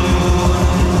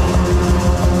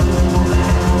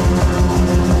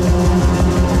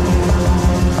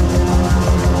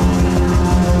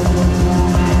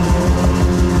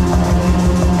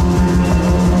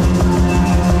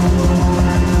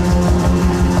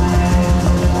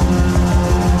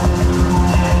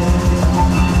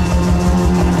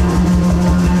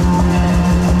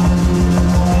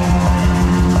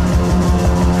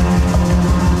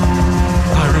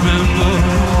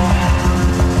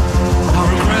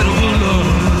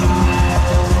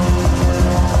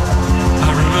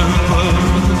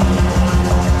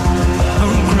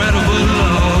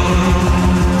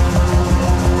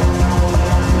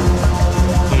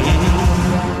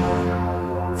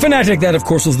 Fanatic, that of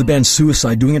course was the band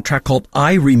Suicide doing a track called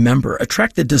I Remember, a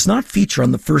track that does not feature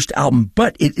on the first album,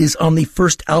 but it is on the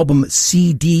first album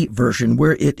CD version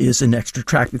where it is an extra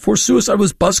track. Before Suicide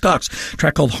was Buzzcocks, a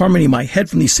track called Harmony in My Head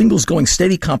from the Singles Going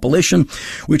Steady compilation,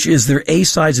 which is their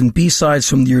A-sides and B-sides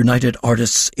from the United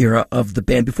Artists era of the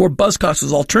band. Before Buzzcocks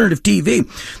was Alternative TV,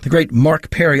 the great Mark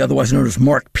Perry, otherwise known as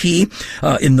Mark P,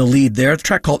 in the lead there. The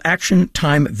track called Action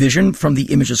Time Vision from the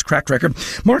Images Cracked record.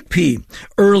 Mark P,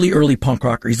 early punk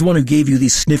rocker. He's the one who gave you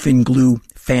these sniffing glue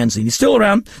fanzine. He's still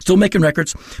around, still making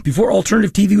records. Before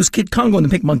Alternative TV was Kid Congo and the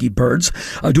Pink Monkey Birds,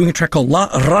 doing a track called La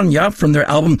Araña from their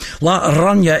album La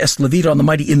Araña Es La Vida on the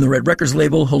mighty In the Red Records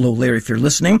label. Hello, Larry, if you're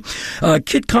listening.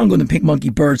 Kid Congo and the Pink Monkey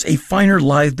Birds, a finer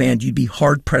live band you'd be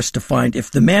hard-pressed to find.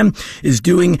 If the man is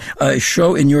doing a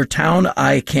show in your town,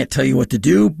 I can't tell you what to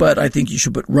do, but I think you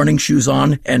should put running shoes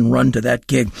on and run to that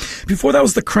gig. Before that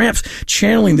was the Cramps,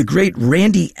 channeling the great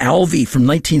Randy Alvey from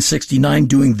 1969,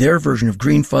 doing their version of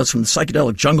Green Fuzz from the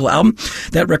Psychedelic Jungle album.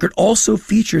 That record also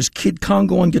features Kid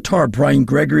Congo on guitar. Brian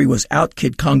Gregory was out,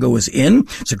 Kid Congo was in.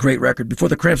 It's a great record. Before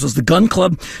the Cramps was the Gun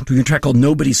Club, doing a track called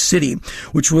Nobody's City,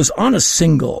 which was on a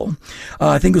single.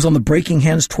 I think it was on the Breaking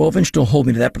Hands 12-inch. Don't hold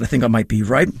me to that, but I think I might be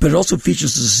right. But it also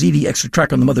features a CD extra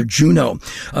track on the Mother Juno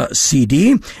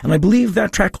CD. And I believe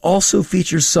that track also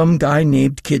features some guy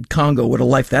named Kid Congo. What a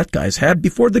life that guy's had.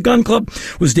 Before the Gun Club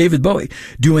was David Bowie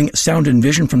doing Sound and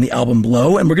Vision from the album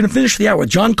Blow. And we're going to finish the hour with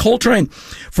John Coltrane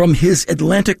from his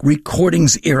Atlantic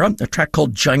Recordings era, a track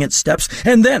called Giant Steps,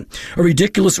 and then a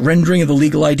ridiculous rendering of the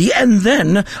Legal ID, and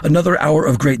then another hour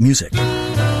of great music.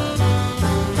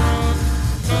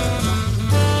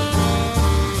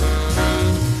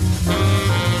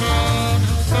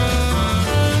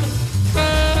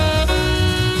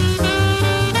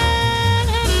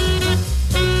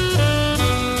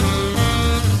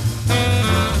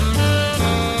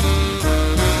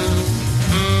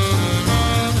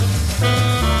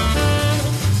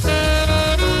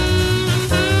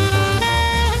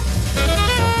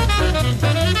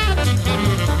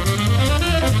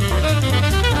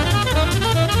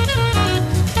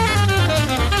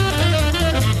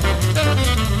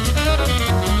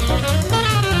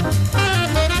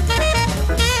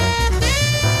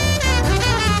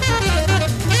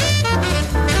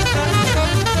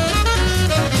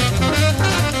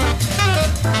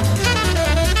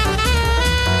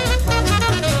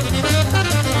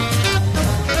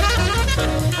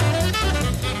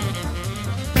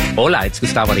 Hola, it's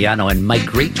Gustavo Arellano, and my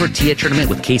Great Tortilla Tournament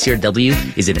with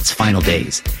KCRW is in its final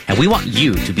days. And we want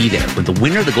you to be there when the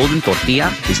winner of the Golden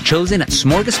Tortilla is chosen at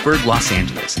Smorgasburg, Los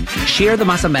Angeles. Share the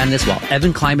Masa Madness while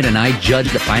Evan Kleiman and I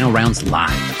judge the final rounds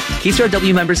live.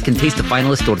 KCRW members can taste the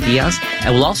finalist tortillas,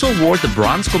 and we'll also award the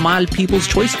Bronze Comal People's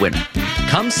Choice winner.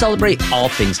 Come celebrate all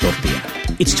things tortilla.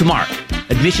 It's tomorrow.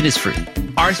 Admission is free.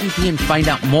 RSVP and find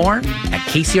out more at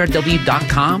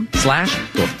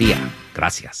kcrw.com/tortilla.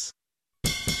 Gracias.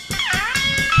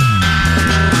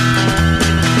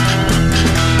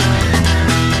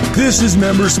 This is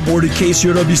member-supported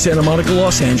KCRW Santa Monica,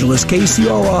 Los Angeles,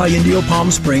 KCRI Indio Palm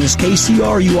Springs,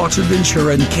 KCRU Oxford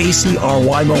Ventura, and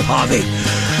KCRY Mojave.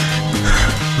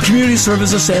 Community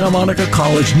Service of Santa Monica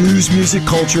College, News, Music,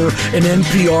 Culture, and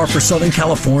NPR for Southern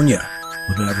California.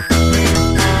 Whatever.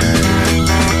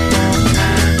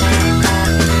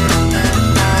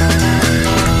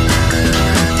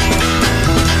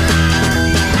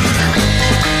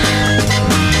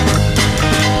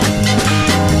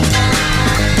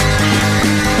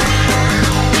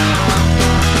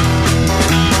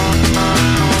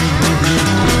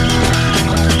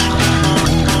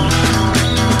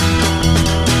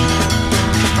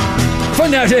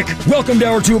 Fanatic, welcome to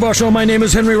Hour 2 of our show. My name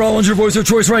is Henry Rollins, your voice of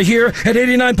choice right here at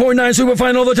 89.9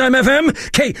 Superfine all the time FM,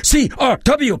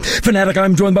 KCRW. Fanatic,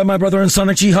 I'm joined by my brother and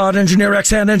Sonic Jihad, Engineer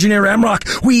X and Engineer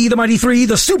Amrock. We, the Mighty Three,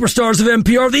 the superstars of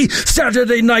NPR, the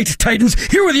Saturday Night Titans,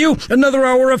 here with you. Another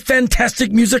hour of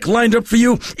fantastic music lined up for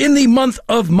you in the month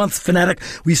of Fanatic.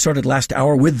 We started last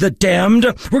hour with The Damned.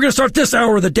 We're going to start this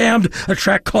hour with The Damned, a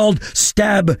track called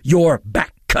Stab Your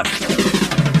Back.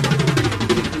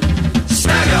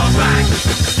 Stab your back,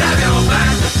 stab your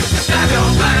back, stab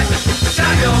your back,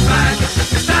 stab your back,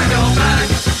 stab your back,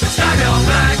 stab your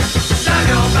back, stab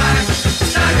your back,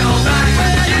 stab your back.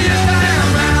 Well, you used to hang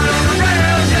around on the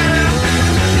rails,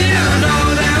 yeah. You know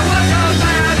there was no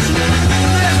patch.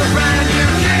 There's a brand new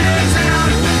kid in town.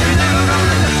 He's never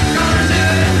gonna do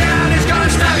it down. He's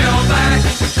gonna stab your back,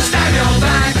 stab your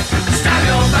back, stab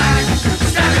your back,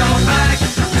 stab your back,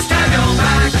 stab your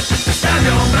back, stab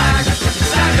your back,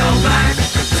 stab your back.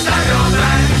 Stab your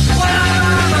back. Well,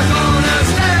 I'm gonna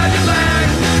stab your back.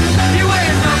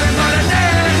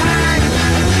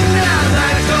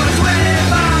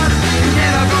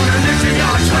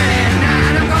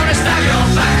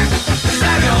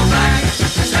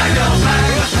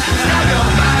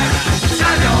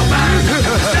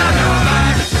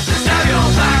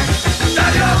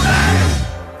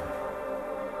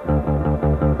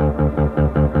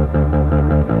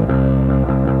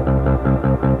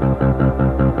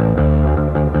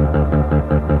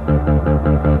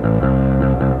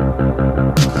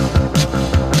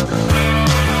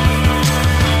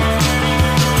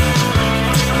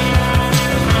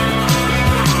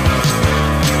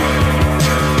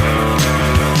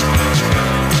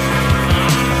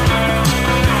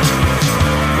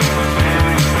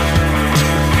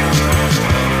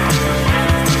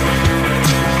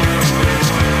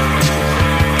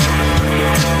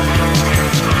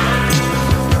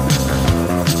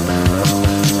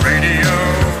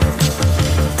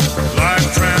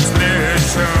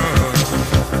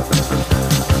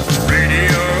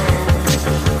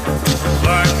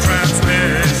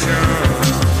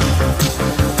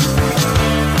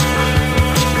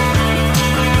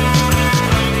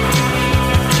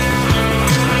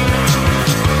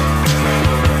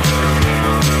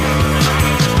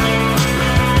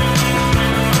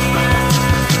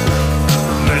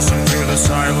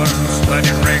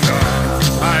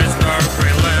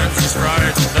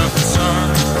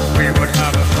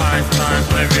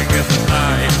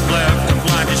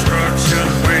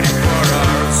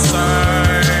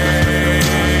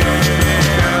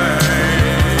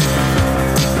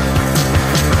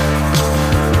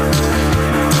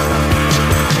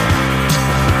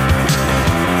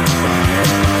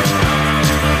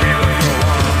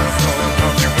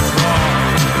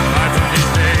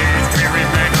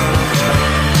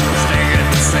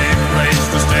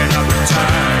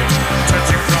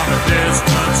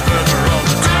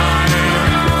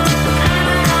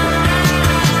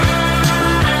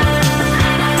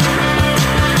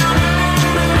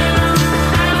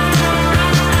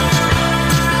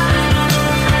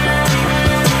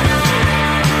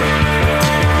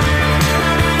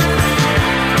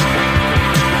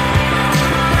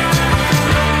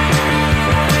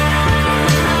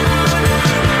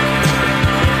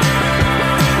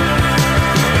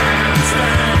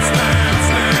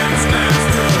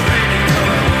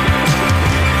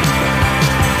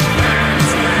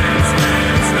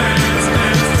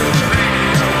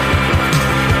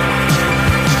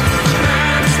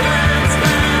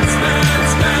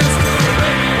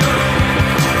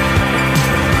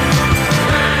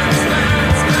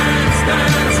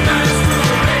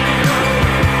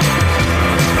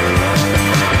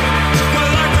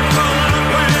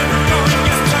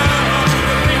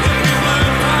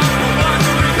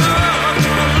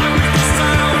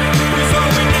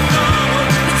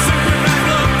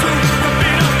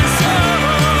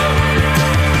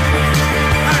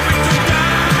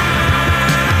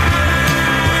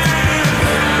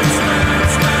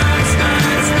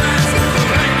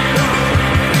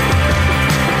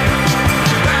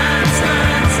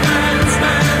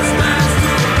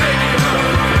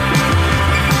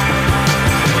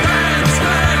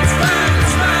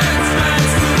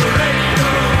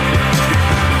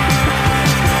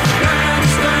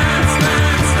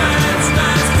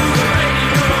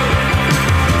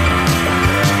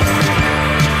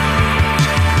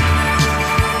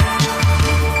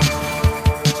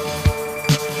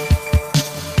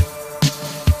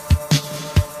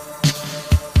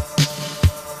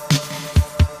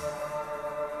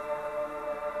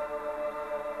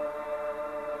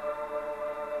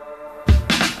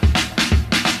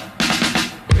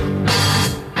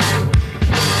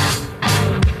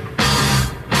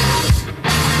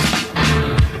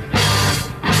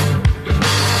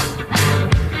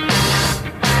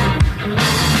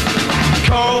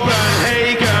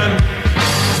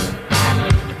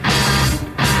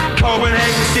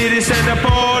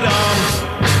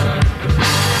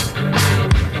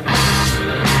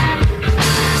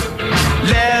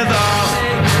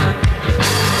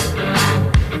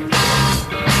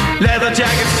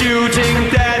 shooting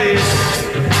daddies.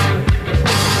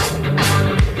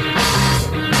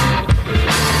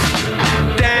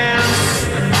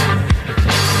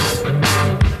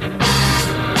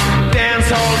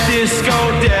 Dancehall disco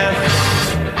death.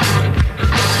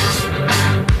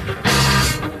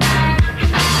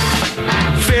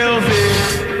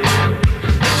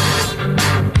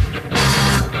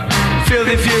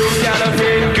 Filthy few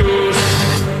galloping goose.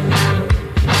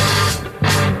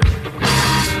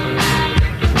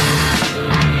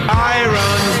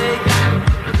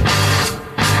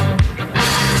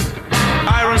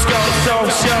 Iron skull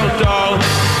social doll.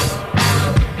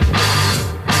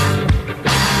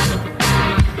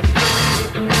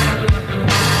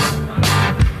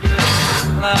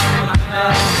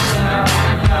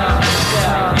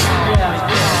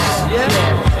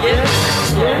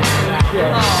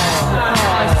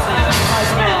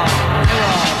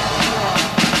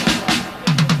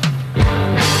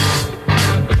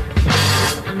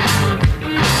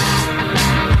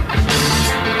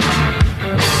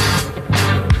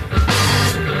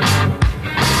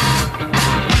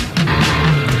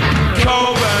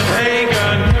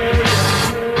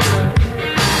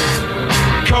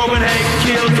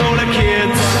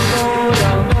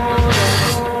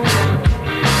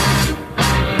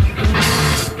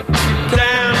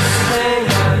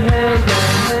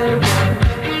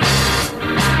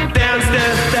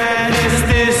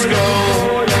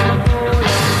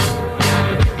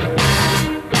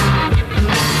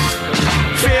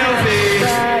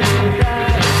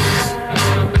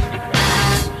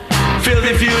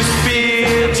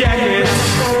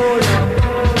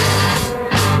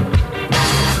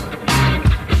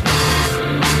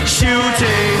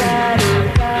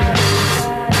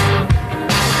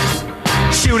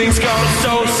 Shooting skull,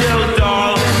 social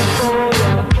doll.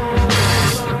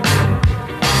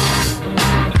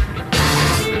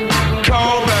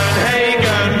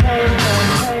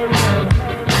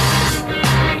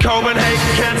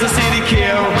 Copenhagen, Kansas City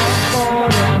kill.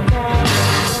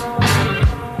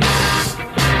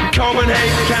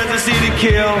 Copenhagen, Kansas City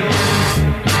kill.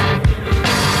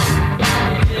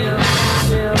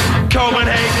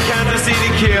 Copenhagen, Kansas City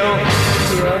kill.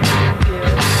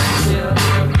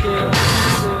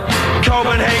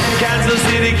 Copenhagen, Kansas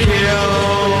City kill.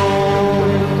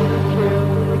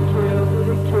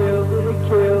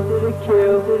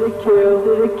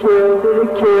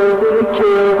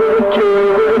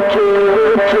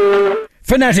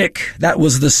 Fanatic, that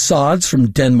was the Sods from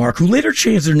Denmark, who later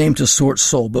changed their name to Sort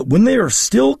Soul, but when they are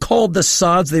still called the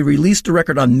Sods, they released a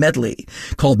record on Medley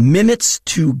called Minutes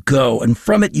to Go, and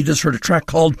from it you just heard a track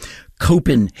called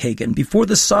Copenhagen. Before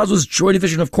the Sods was Joy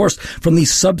Division, of course. From the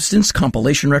Substance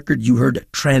compilation record, you heard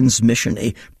Transmission,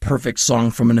 a perfect song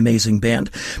from an amazing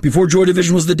band. Before Joy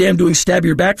Division was The Damned doing Stab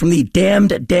Your Back from the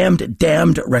Damned, Damned,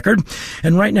 Damned record.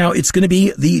 And right now it's going to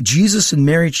be the Jesus and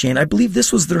Mary Chain. I believe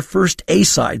this was their first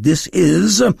A-side. This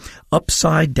is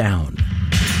Upside Down.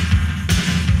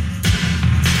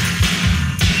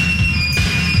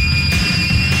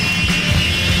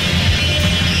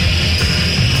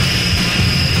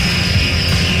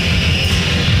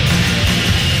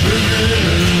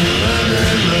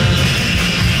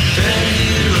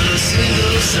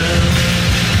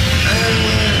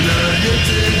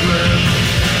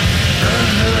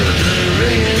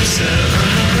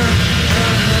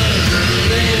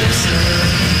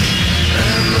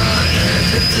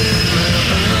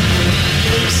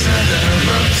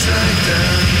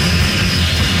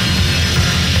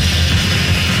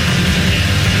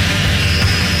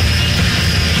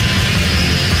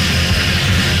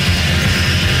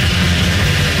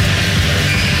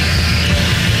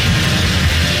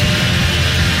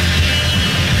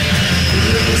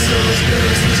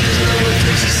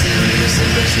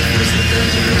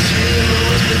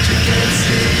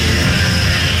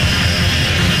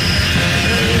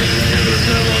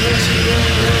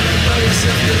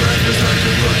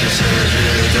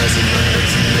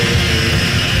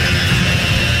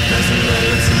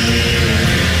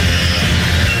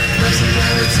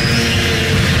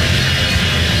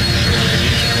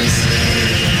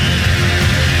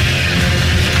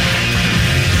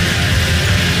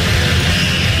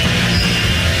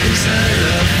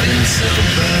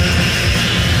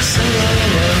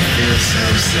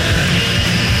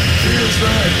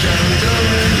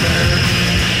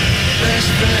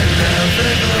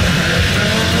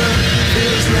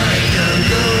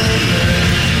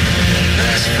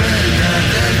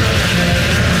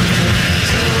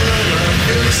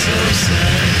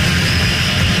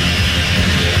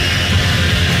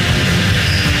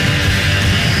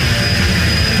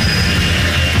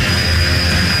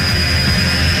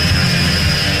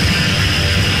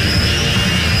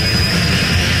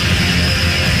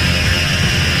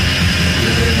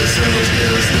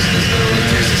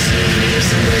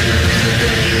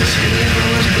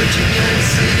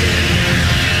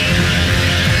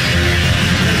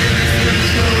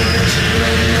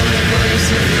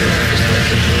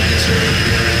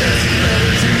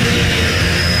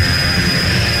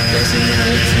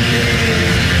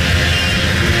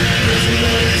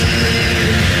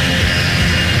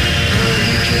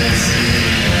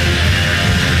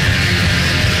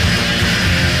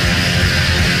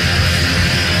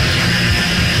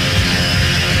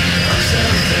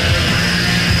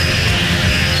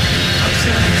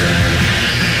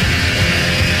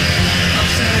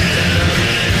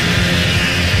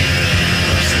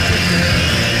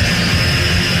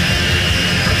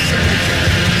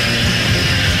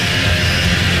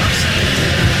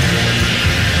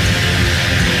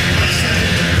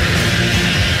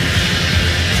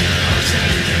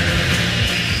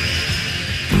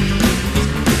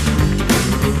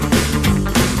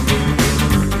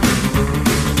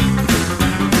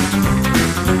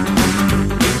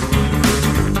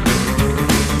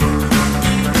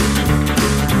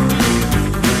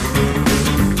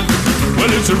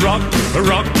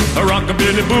 A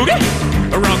rockabilly boogie,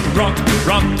 a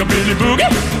rockabilly boogie,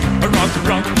 a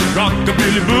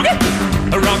rockabilly boogie,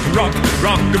 a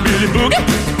rockabilly boogie,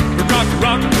 a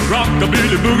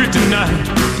rockabilly boogie tonight.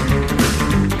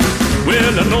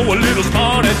 Well, I know a little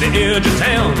spot at the edge of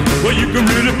town where you can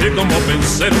really pick 'em up and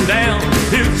set 'em down.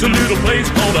 It's a little place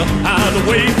called a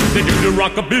hideaway. They do the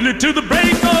rockabilly to the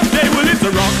break of day. Well, it's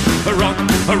a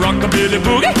rockabilly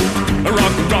boogie, a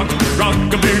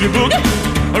rockabilly boogie,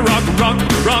 a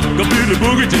rockabilly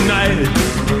boogie tonight.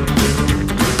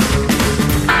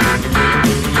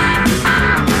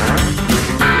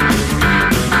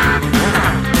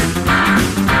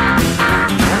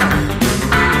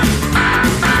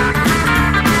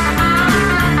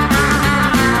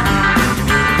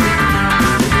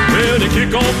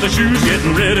 Kick off the shoes,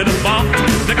 getting ready to bop.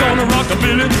 They're gonna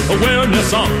rockabilly, wearing their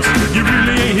socks. You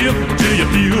really ain't hip till you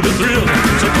feel the thrill.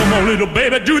 So come on, little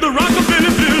baby, do the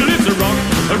rockabilly bill. It's a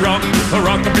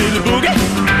rockabilly boogie,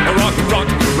 a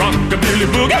rockabilly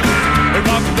boogie, a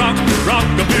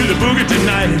rockabilly boogie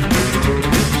tonight.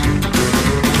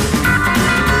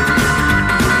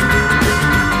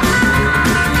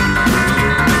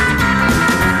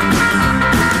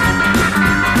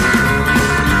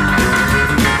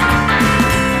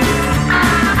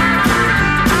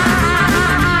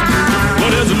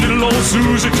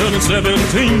 Susie turning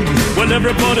 17. Well,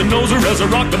 everybody knows her as a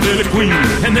rockabilly queen.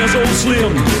 And there's old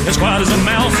Slim, as quiet as a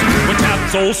mouse. When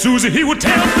taps old Susie, he would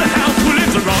tear up the house. Well,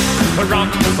 it's a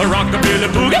rockabilly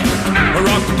boogie, a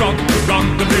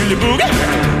rockabilly boogie,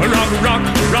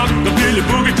 a rockabilly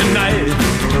boogie tonight.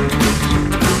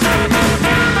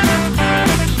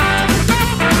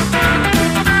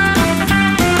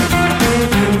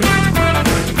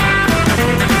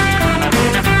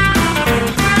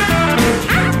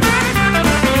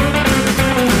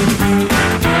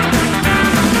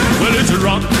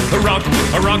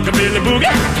 A rockabilly boogie,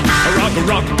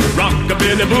 a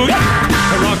rockabilly boogie,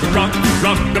 a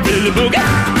rockabilly boogie,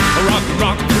 a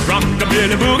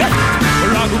rockabilly boogie, a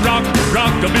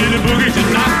rockabilly boogie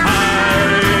tonight.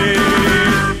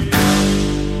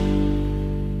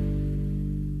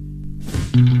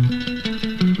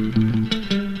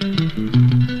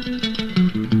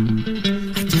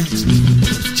 I just need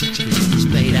those jackets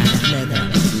made out of leather.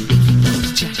 Icky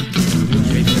Pop's jacket,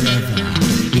 wear it forever.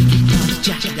 Icky Pop's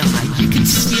jacket, you can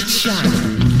see it shine.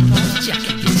 Pop's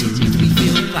jacket gets it, makes me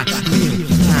feel like a real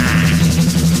fine.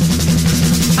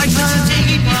 I got an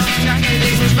Iggy Pop's jacket,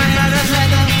 it was made out of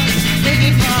leather.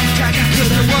 Iggy Pop's jacket,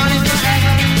 'cause I wanted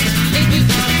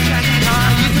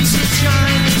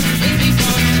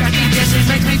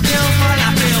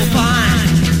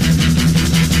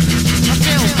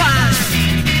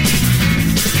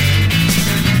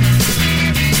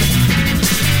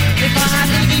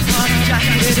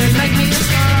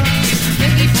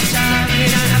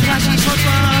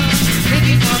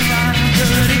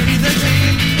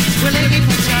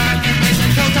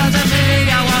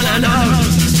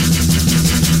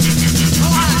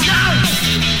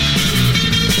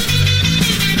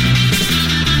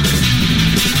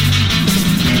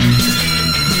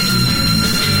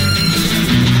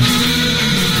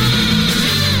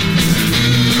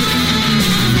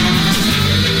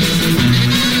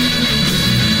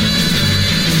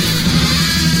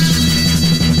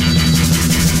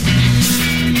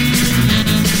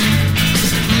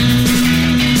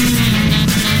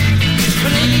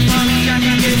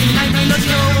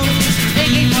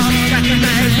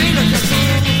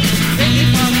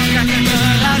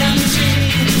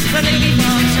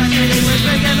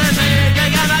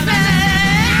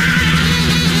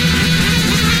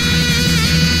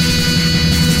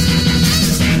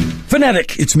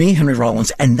Fanatic, it's me, Henry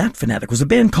Rollins, and that Fanatic was a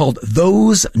band called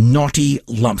Those Naughty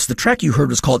Lumps. The track you heard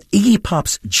was called Iggy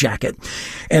Pop's Jacket,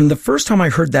 and the first time I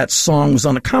heard that song was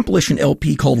on a compilation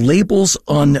LP called Labels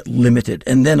Unlimited,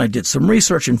 and then I did some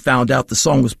research and found out the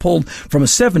song was pulled from a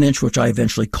 7-inch, which I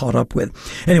eventually caught up with.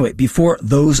 Anyway, before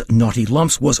Those Naughty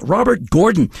Lumps was Robert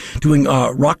Gordon doing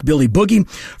Rockabilly Boogie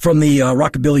from the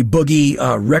Rockabilly Boogie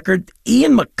record.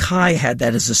 Ian MacKaye had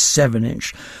that as a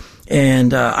 7-inch.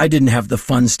 And I didn't have the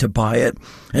funds to buy it.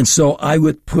 And so I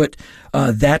would put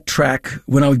that track,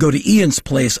 when I would go to Ian's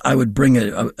place, I would bring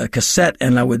a cassette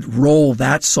and I would roll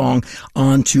that song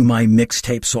onto my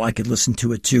mixtape so I could listen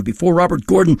to it too. Before Robert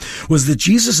Gordon was the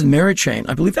Jesus and Mary Chain.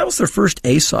 I believe that was their first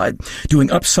A-side,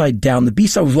 doing Upside Down. The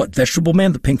B-side was Vegetable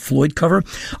Man, the Pink Floyd cover.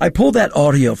 I pulled that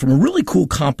audio from a really cool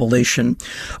compilation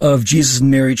of Jesus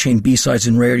and Mary Chain B-sides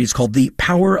and rarities called The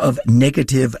Power of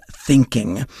Negative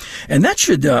Thinking. And that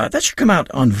should come out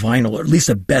on vinyl, or at least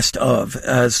a best of.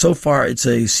 So far, it's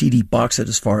a CD box set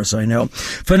as far as I know.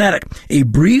 Fanatic, a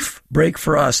brief break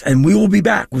for us, and we will be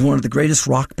back with one of the greatest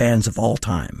rock bands of all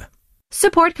time.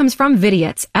 Support comes from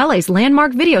Vidiots. LA's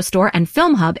landmark video store and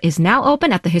film hub is now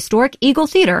open at the historic Eagle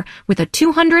Theater with a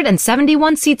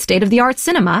 271-seat state-of-the-art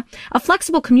cinema, a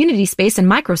flexible community space and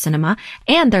micro-cinema,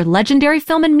 and their legendary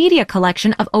film and media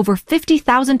collection of over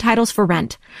 50,000 titles for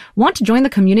rent. Want to join the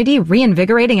community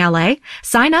reinvigorating LA?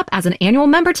 Sign up as an annual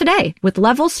member today with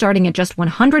levels starting at just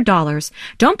 $100.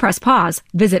 Don't press pause.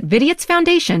 Visit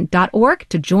vidiotsfoundation.org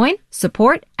to join,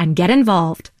 support, and get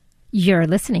involved. You're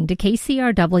listening to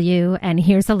KCRW, and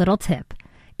here's a little tip.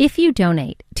 If you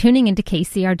donate, tuning into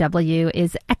KCRW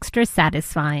is extra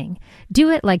satisfying. Do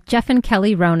it like Jeff and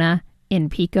Kelly Rona in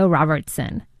Pico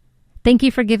Robertson. Thank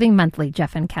you for giving monthly,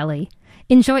 Jeff and Kelly.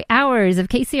 Enjoy hours of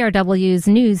KCRW's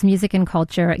news, music, and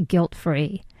culture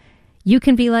guilt-free. You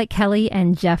can be like Kelly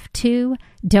and Jeff, too.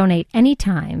 Donate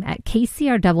anytime at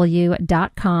kcrw.com/give.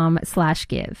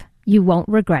 You won't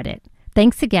regret it.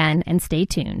 Thanks again, and stay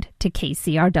tuned to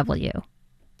KCRW.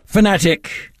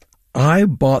 Fanatic, I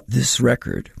bought this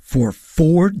record for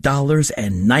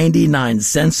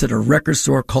 $4.99 at a record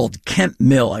store called Kent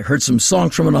Mill. I heard some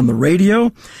songs from it on the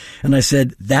radio, and I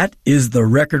said, that is the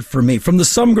record for me. From the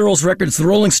Some Girls record, it's the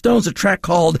Rolling Stones, a track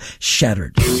called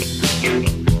Shattered.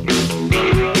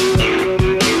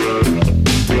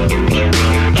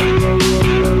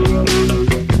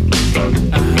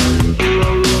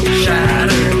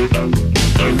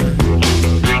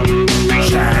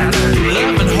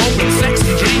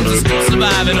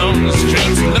 Surviving on the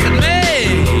streets, look at me.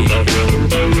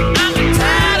 I'm in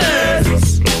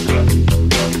tatters.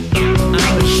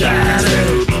 I'm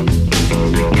shattered.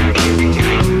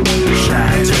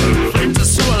 Shattered. Friends are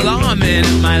so alarming,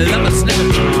 my lover's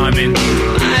never charming.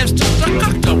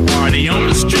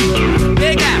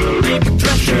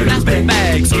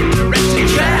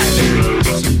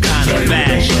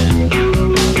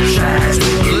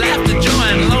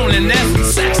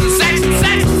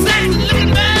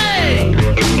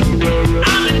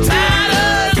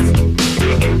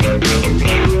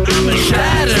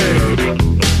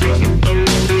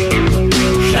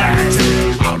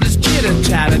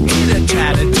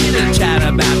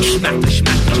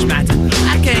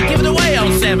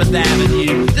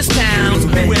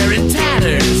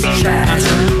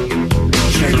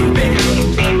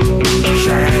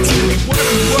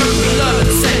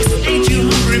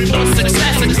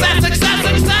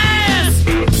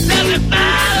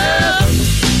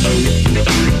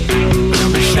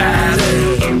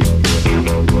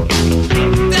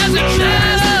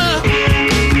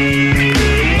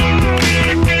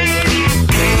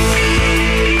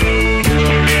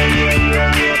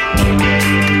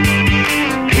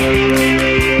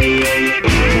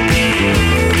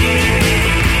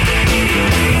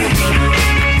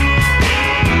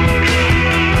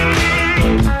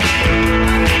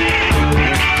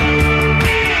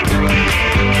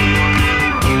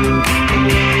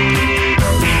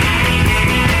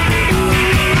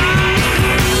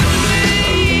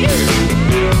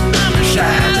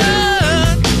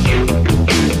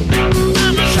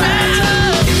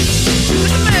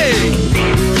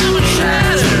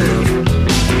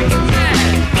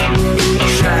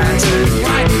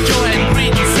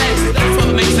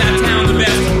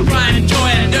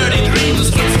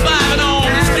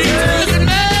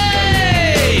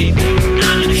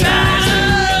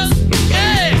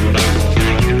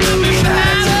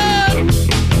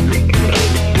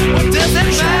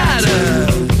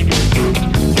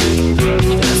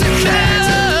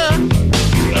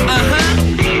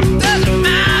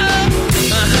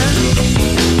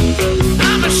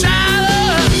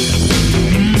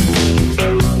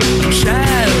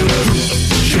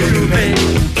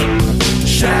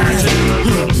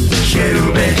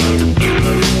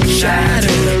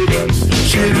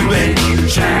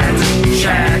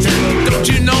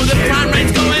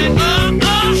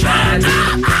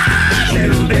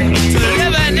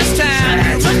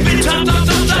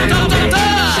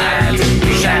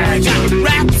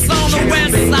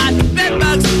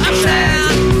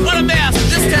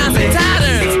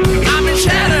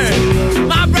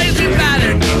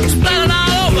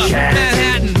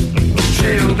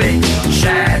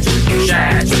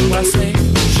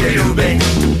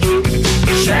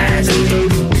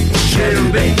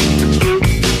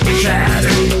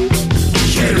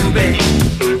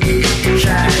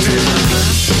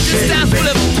 This town's full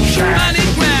of money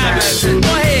grabbers. Go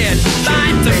ahead,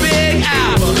 bite the big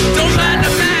apple. Don't mind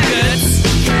the maggots.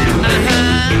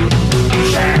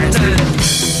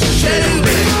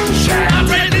 I'm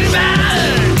ready to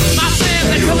ride. My friends,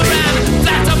 they come around.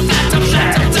 Flatter, flatter,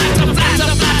 flatter, flatter, flatter,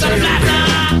 flatter, flatter.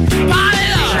 Party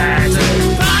up,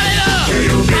 party up,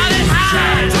 party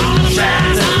hard on the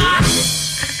flatter.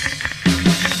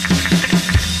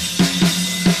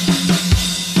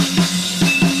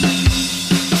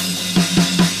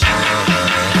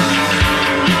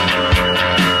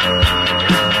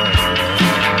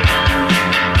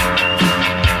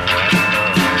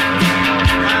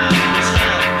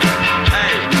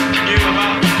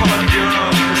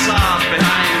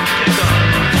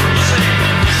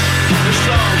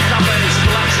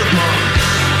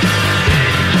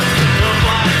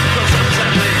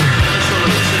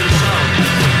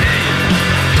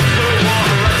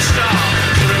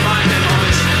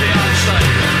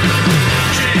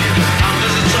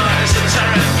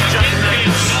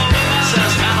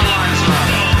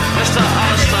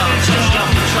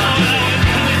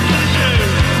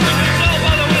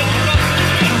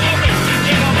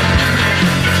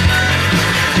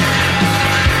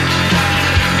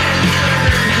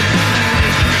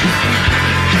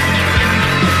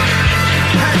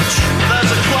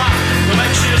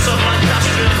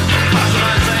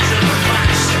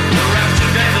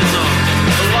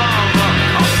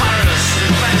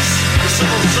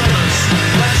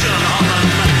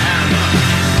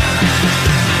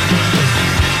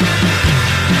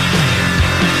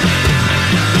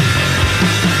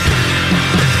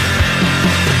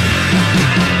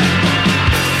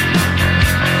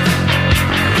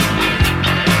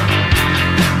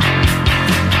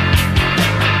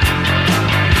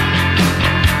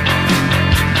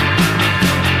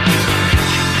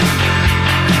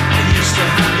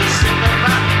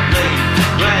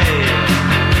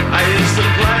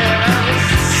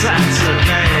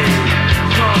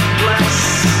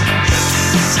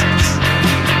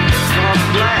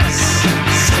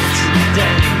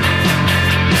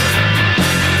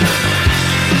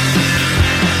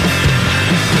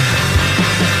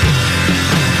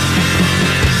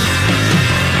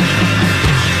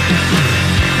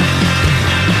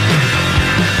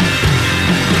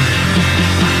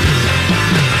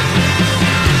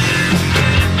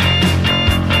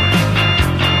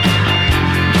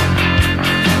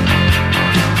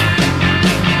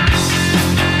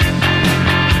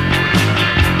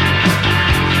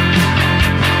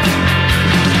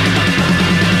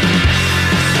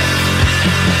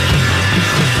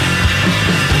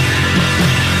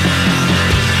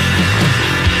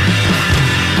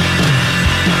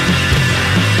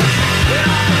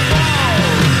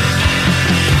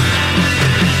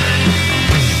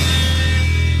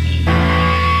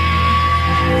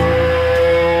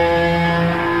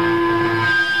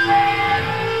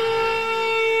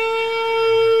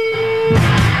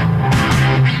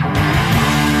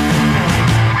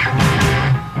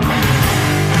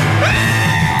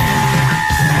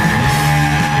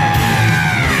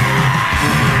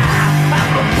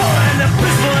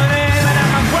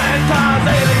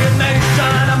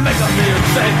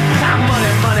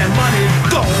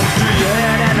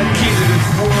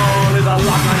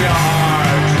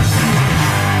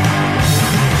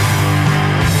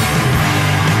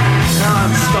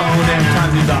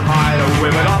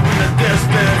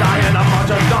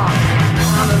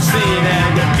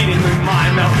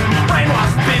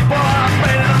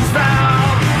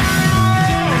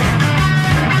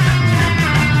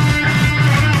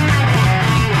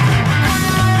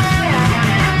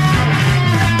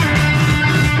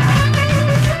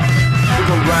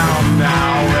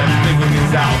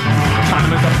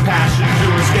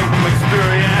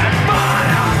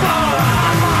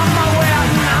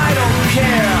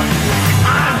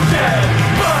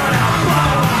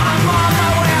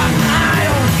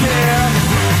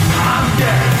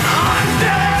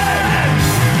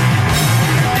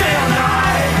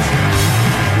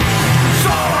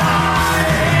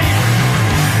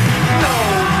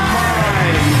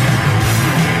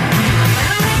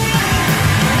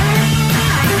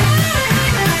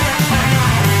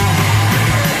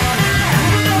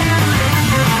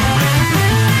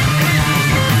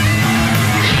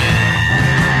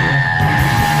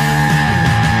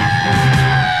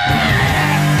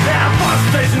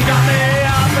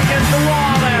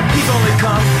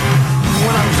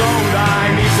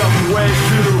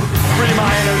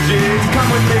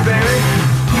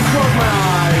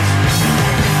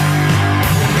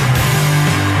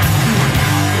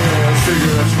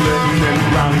 cigarettes lit and then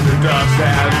ground to dust. I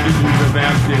had visions of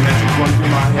emptiness run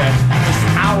through my head. Just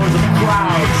hours of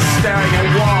crowds staring at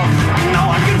walls.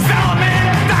 No one can sell me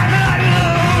the time that I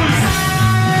lose.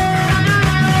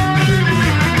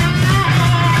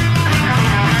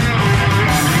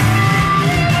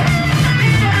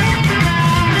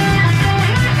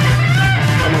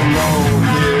 I'm alone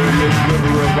here in this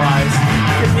river of ice.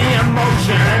 Give me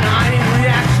emotion and I need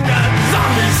reaction to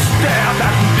zombies stare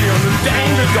back and feel the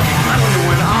danger zone. I wonder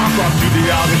when I'll brought to the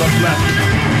out of the flesh.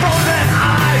 Frozen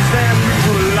eyes and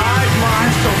visualized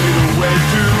minds show me the way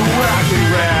to where I can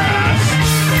rest.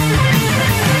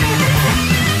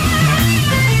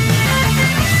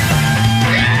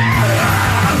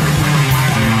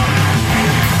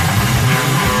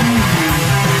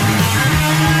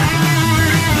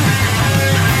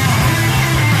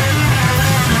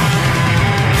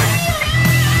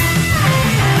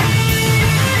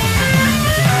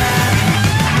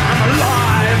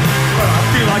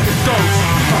 Like a ghost,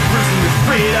 my prison is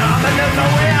freedom and there's no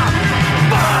way out.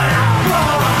 But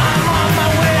I'm on my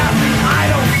way out. I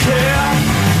don't care.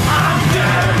 I'm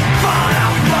dead. But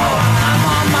I'm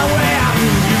on my way out.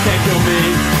 You can't kill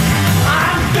me.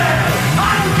 I'm dead.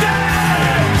 I'm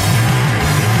dead.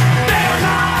 Day or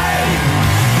night.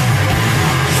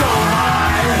 So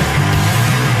high.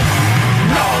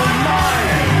 No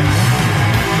mine.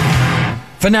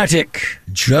 Fanatic.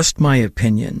 Just my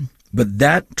opinion. But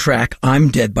that track,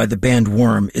 I'm Dead by the band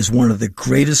Worm, is one of the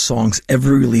greatest songs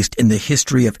ever released in the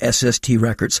history of SST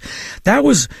Records. That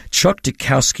was Chuck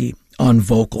Dukowski on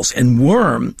vocals, and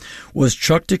Worm was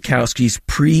Chuck Dukowski's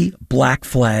pre-Black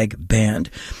Flag band.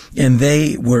 And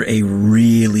they were a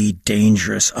really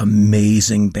dangerous,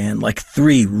 amazing band, like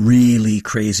three really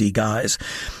crazy guys.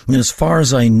 And as far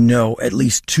as I know, at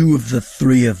least two of the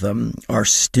three of them are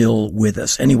still with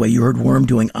us. Anyway, you heard Worm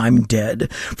doing I'm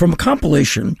Dead from a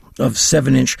compilation of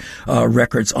 7-inch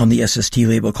records on the SST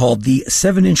label called The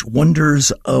 7-Inch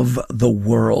Wonders of the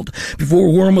World.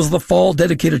 Before Worm was The Fall,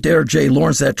 dedicated to Eric J.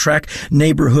 Lawrence, that track,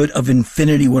 Neighborhood of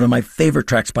Infinity, one of my favorite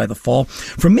tracks by The Fall,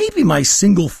 from maybe my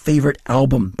single favorite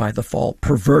album by The Fall,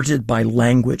 Perverted by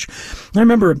Language. I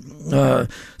remember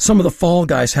some of the Fall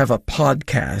guys have a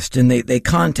podcast, and they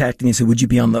contacted me and said, would you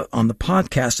be on the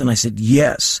podcast? And I said,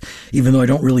 yes, even though I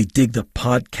don't really dig the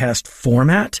podcast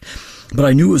format. But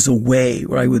I knew it was a way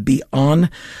where I would be on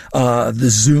the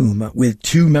Zoom with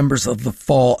two members of The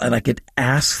Fall, and I could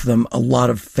ask them a lot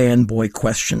of fanboy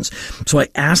questions. So I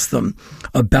asked them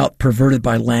about Perverted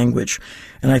by Language,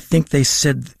 and I think they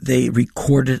said they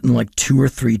recorded it in like 2 or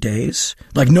 3 days.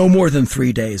 Like no more than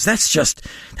 3 days. That's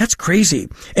crazy.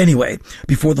 Anyway,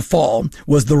 before The Fall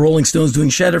was the Rolling Stones doing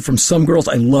Shattered from Some Girls.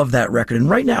 I love that record. And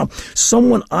right now,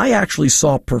 someone I actually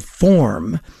saw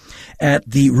perform at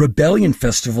the Rebellion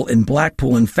Festival in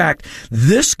Blackpool. In fact,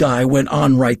 this guy went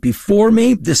on right before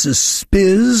me. This is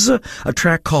Spiz, a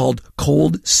track called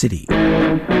Cold City.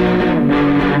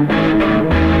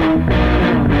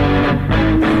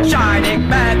 Shining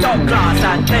metal glass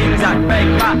and things that make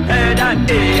my head and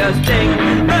ears sting.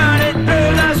 Burning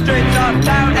through the streets of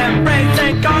town,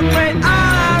 embracing concrete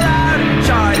all around.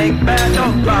 Shining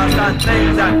metal glass and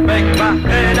things that make my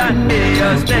head and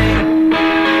ears sting.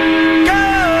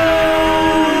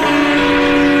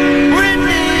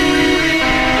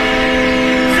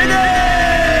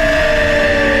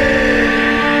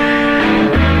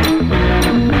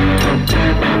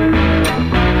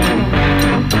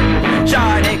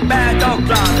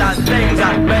 And things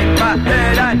that make my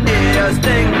head and ears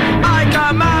sting. I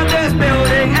command this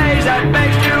building haze that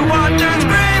makes you want to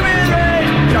scream in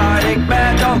rage. Shining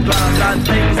metal glass and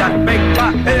things that make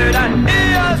my head and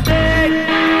ears sting.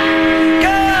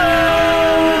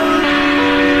 Cold,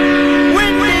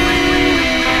 windy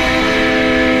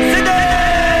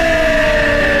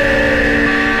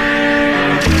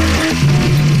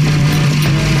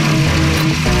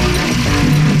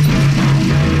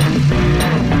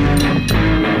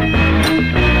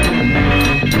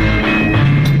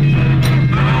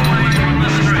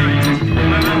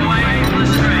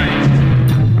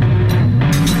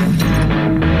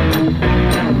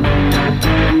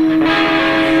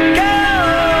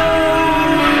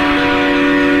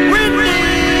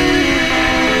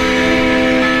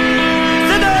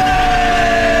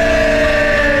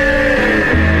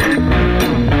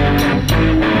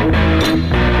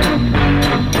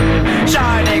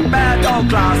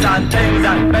glass and things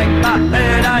that make my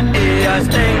head and ears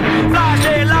sting.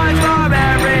 Flashing lights from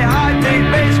every height,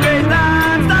 TV screen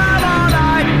and star all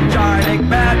night. Shining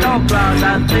metal glass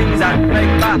and things that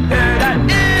make my head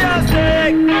and ears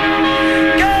sting.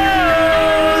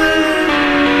 Cold,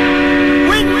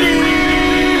 windy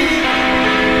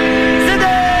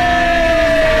city.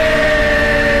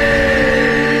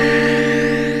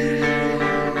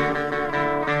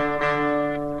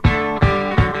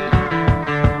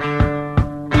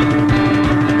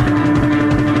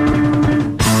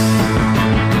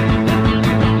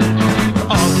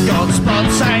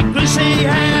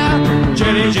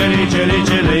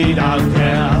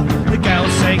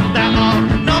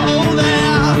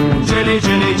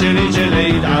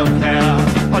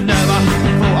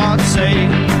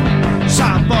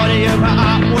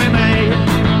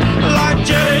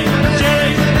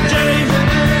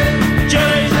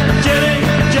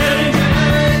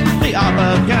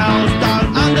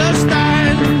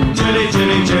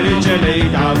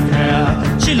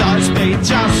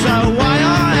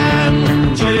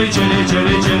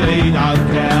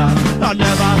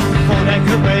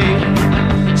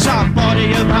 chili. Somebody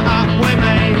you put up with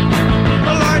me. I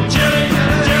like chili,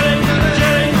 chili, chili,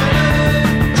 chili,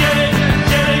 chili, chili,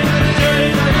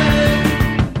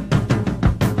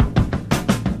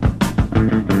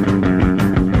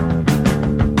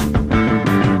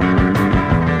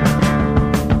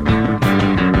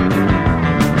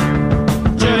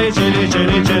 chili,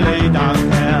 chili, chili, don't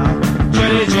care.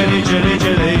 Chili, chili, chili,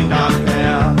 chili, don't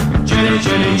care. Chili,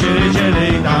 chili, chili,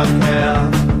 chili, don't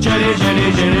care. Chili,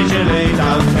 chili, chili, chili,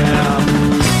 don't care.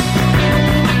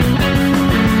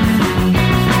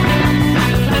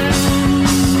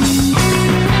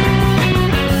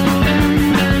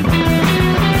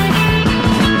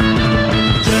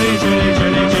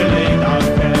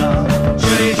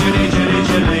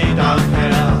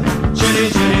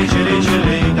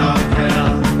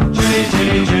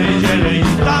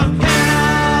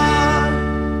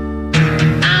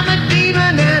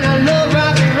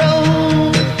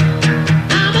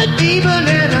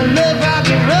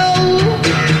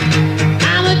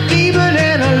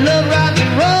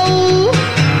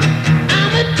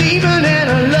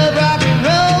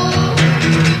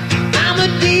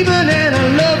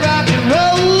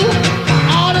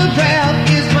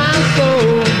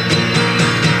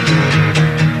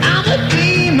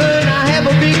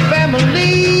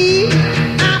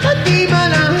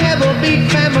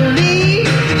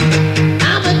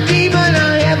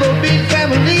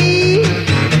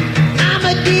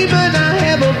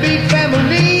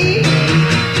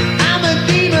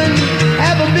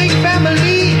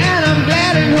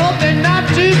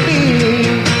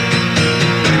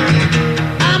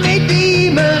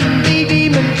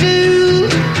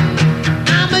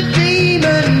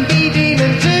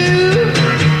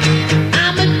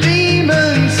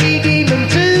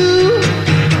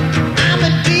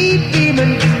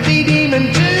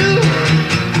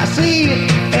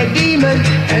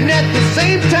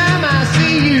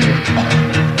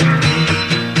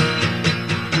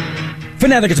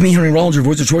 Fanatic, it's me, Henry Rollins, your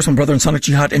voice of choice, my brother and Sonic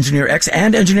Jihad, Engineer X,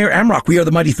 and Engineer Amrock. We are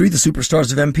the Mighty Three, the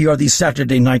superstars of NPR, these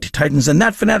Saturday Night Titans, and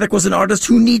that Fanatic was an artist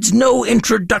who needs no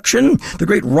introduction. The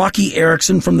great Rocky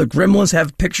Erickson from the Gremlins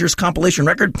Have Pictures compilation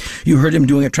record. You heard him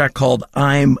doing a track called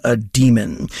I'm a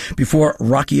Demon. Before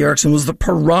Rocky Erickson was the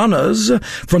Piranhas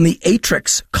from the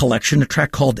Atrix collection, a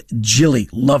track called Jilly.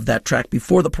 Love that track.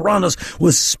 Before the Piranhas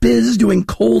was Spiz doing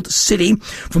Cold City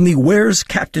from the Where's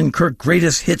Captain Kirk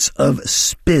Greatest Hits of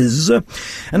Spiz.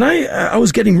 And I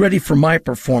was getting ready for my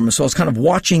performance, so I was kind of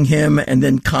watching him and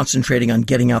then concentrating on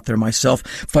getting out there myself,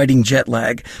 fighting jet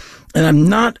lag. And I'm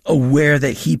not aware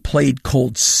that he played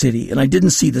Cold City, and I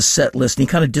didn't see the set list, and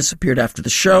he kind of disappeared after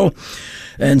the show.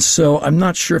 And so I'm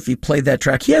not sure if he played that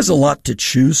track. He has a lot to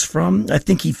choose from. I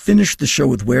think he finished the show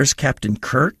with Where's Captain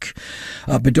Kirk?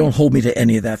 But don't hold me to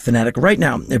any of that, Fanatic. Right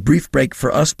now, a brief break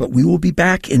for us, but we will be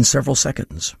back in several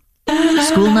seconds.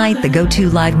 School Night, the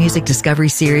go-to live music discovery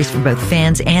series for both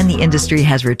fans and the industry,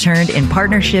 has returned in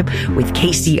partnership with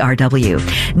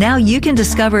KCRW. Now you can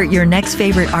discover your next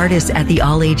favorite artists at the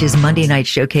All Ages Monday Night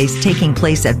Showcase taking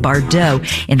place at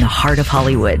Bardot in the heart of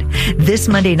Hollywood. This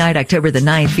Monday night, October the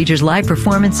 9th, features live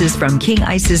performances from King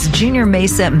Isis, Junior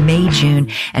Mesa, May June,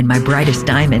 and My Brightest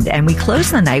Diamond. And we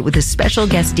close the night with a special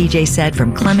guest DJ set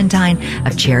from Clementine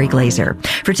of Cherry Glazer.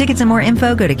 For tickets and more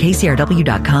info, go to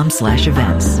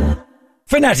kcrw.com/events.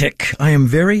 Fanatic, I am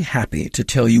very happy to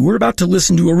tell you we're about to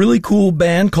listen to a really cool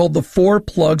band called The Four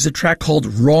Plugs, a track called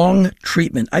Wrong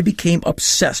Treatment. I became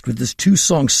obsessed with this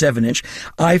 2-song 7-inch.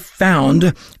 I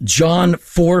found John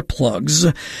Four Plugs,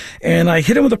 and I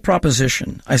hit him with a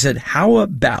proposition. I said, how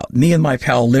about me and my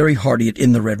pal Larry Hardy at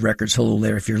In the Red Records, hello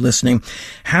Larry if you're listening,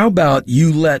 how about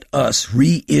you let us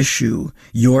reissue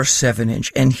your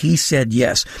 7-inch? And he said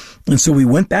yes. And so we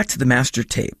went back to the master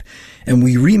tape and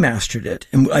we remastered it.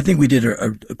 And I think we did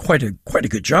quite a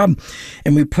good job.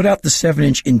 And we put out the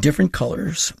 7-inch in different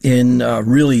colors, in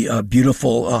really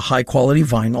beautiful, high quality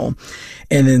vinyl.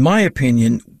 And in my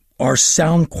opinion, our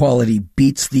sound quality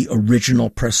beats the original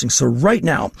pressing. So right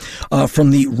now, from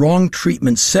the Wrong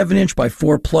Treatment 7-inch by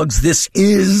Four Plugs, this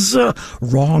is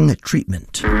Wrong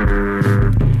Treatment.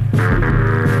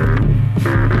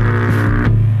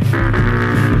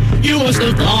 You must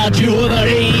have thought you were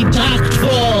very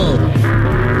tactful.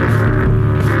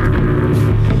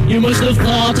 You must have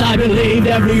thought I believed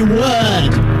every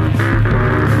word.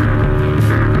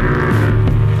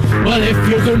 Well, if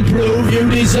you can prove you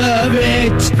deserve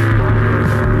it,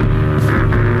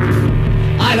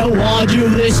 I'll award you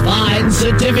this fine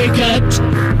certificate.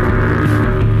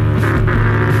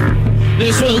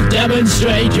 This will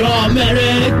demonstrate your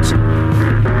merit.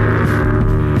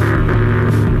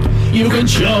 You can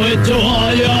show it to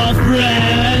all your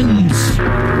friends.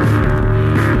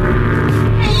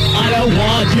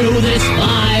 you this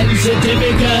fine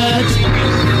certificate.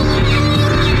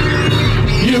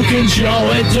 You can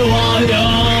show it to all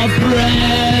your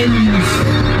friends.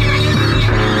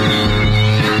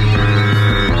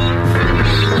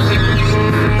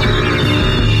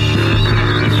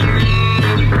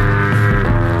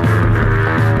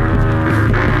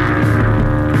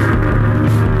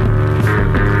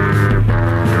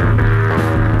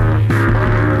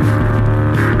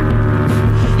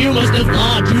 You must have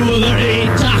thought you were very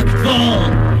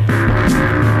tactful.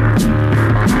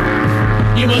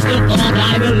 You must have thought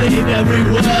I believed every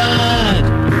word.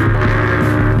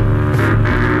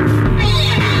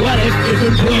 Well, if you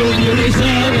can prove you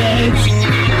deserve it,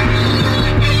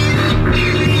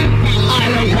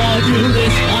 I'll award you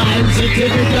this fine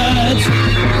certificate.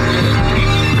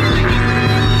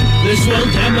 This will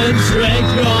demonstrate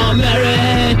your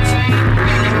merit.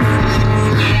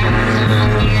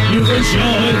 You can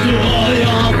show it to all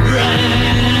your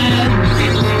friends.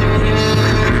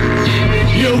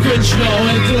 You can show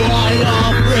it to all your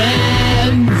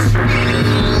friends.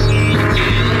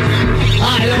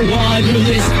 I'll award you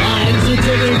this fine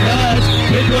certificate.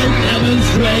 It will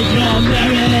demonstrate your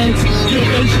merit. You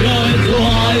can show it to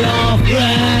all your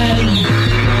friends.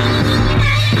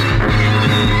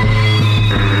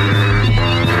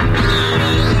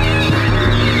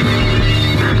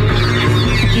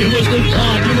 You must have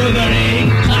thought you were very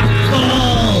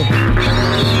tactful.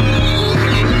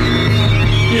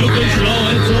 You can show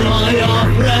it to all your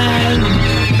friends.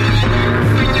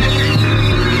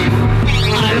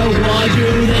 I'll award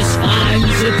you this fine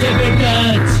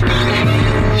certificate.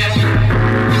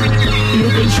 You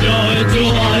can show it to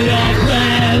all your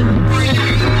friends.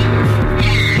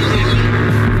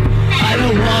 I'll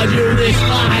award you this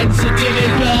fine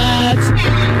certificate.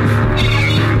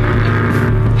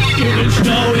 You can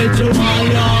show it to all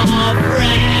your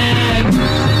friends.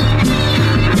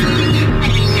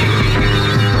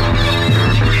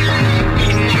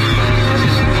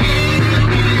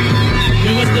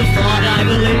 You must have thought I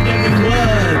believed every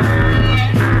word.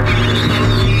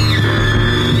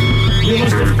 You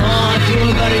must have thought you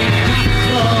were very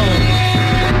tactful.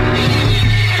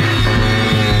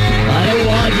 I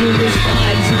award you this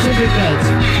fine certificate.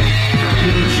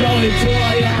 You can show it to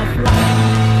all your friends.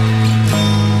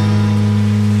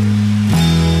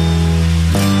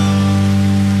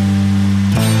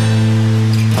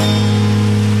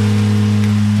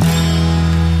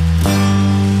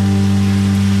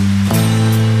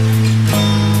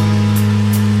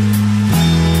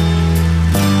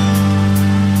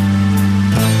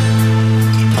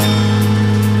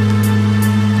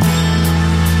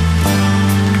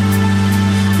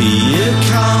 You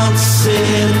can't see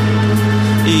it,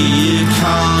 you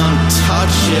can't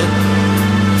touch it.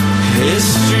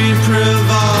 History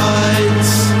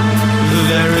provides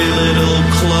very little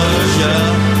closure,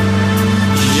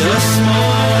 just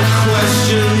more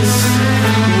questions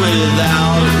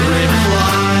without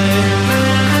reply.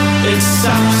 It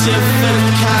saps you for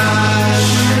cash,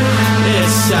 it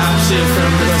saps you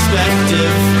from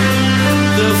perspective.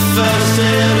 The first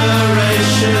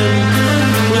iteration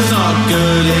was not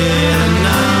good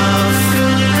enough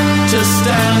to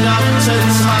stand up to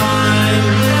time.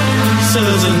 So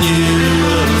there's a new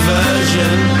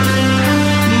version.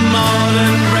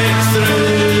 Modern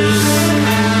breakthroughs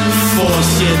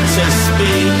force you to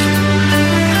speak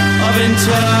of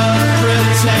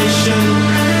interpretation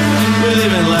with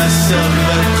even less of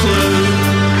a clue.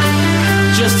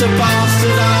 Just a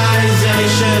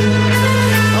bastardization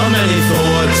of many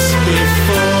thoughts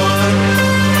before.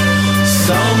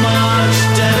 So much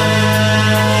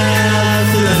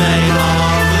death in the name of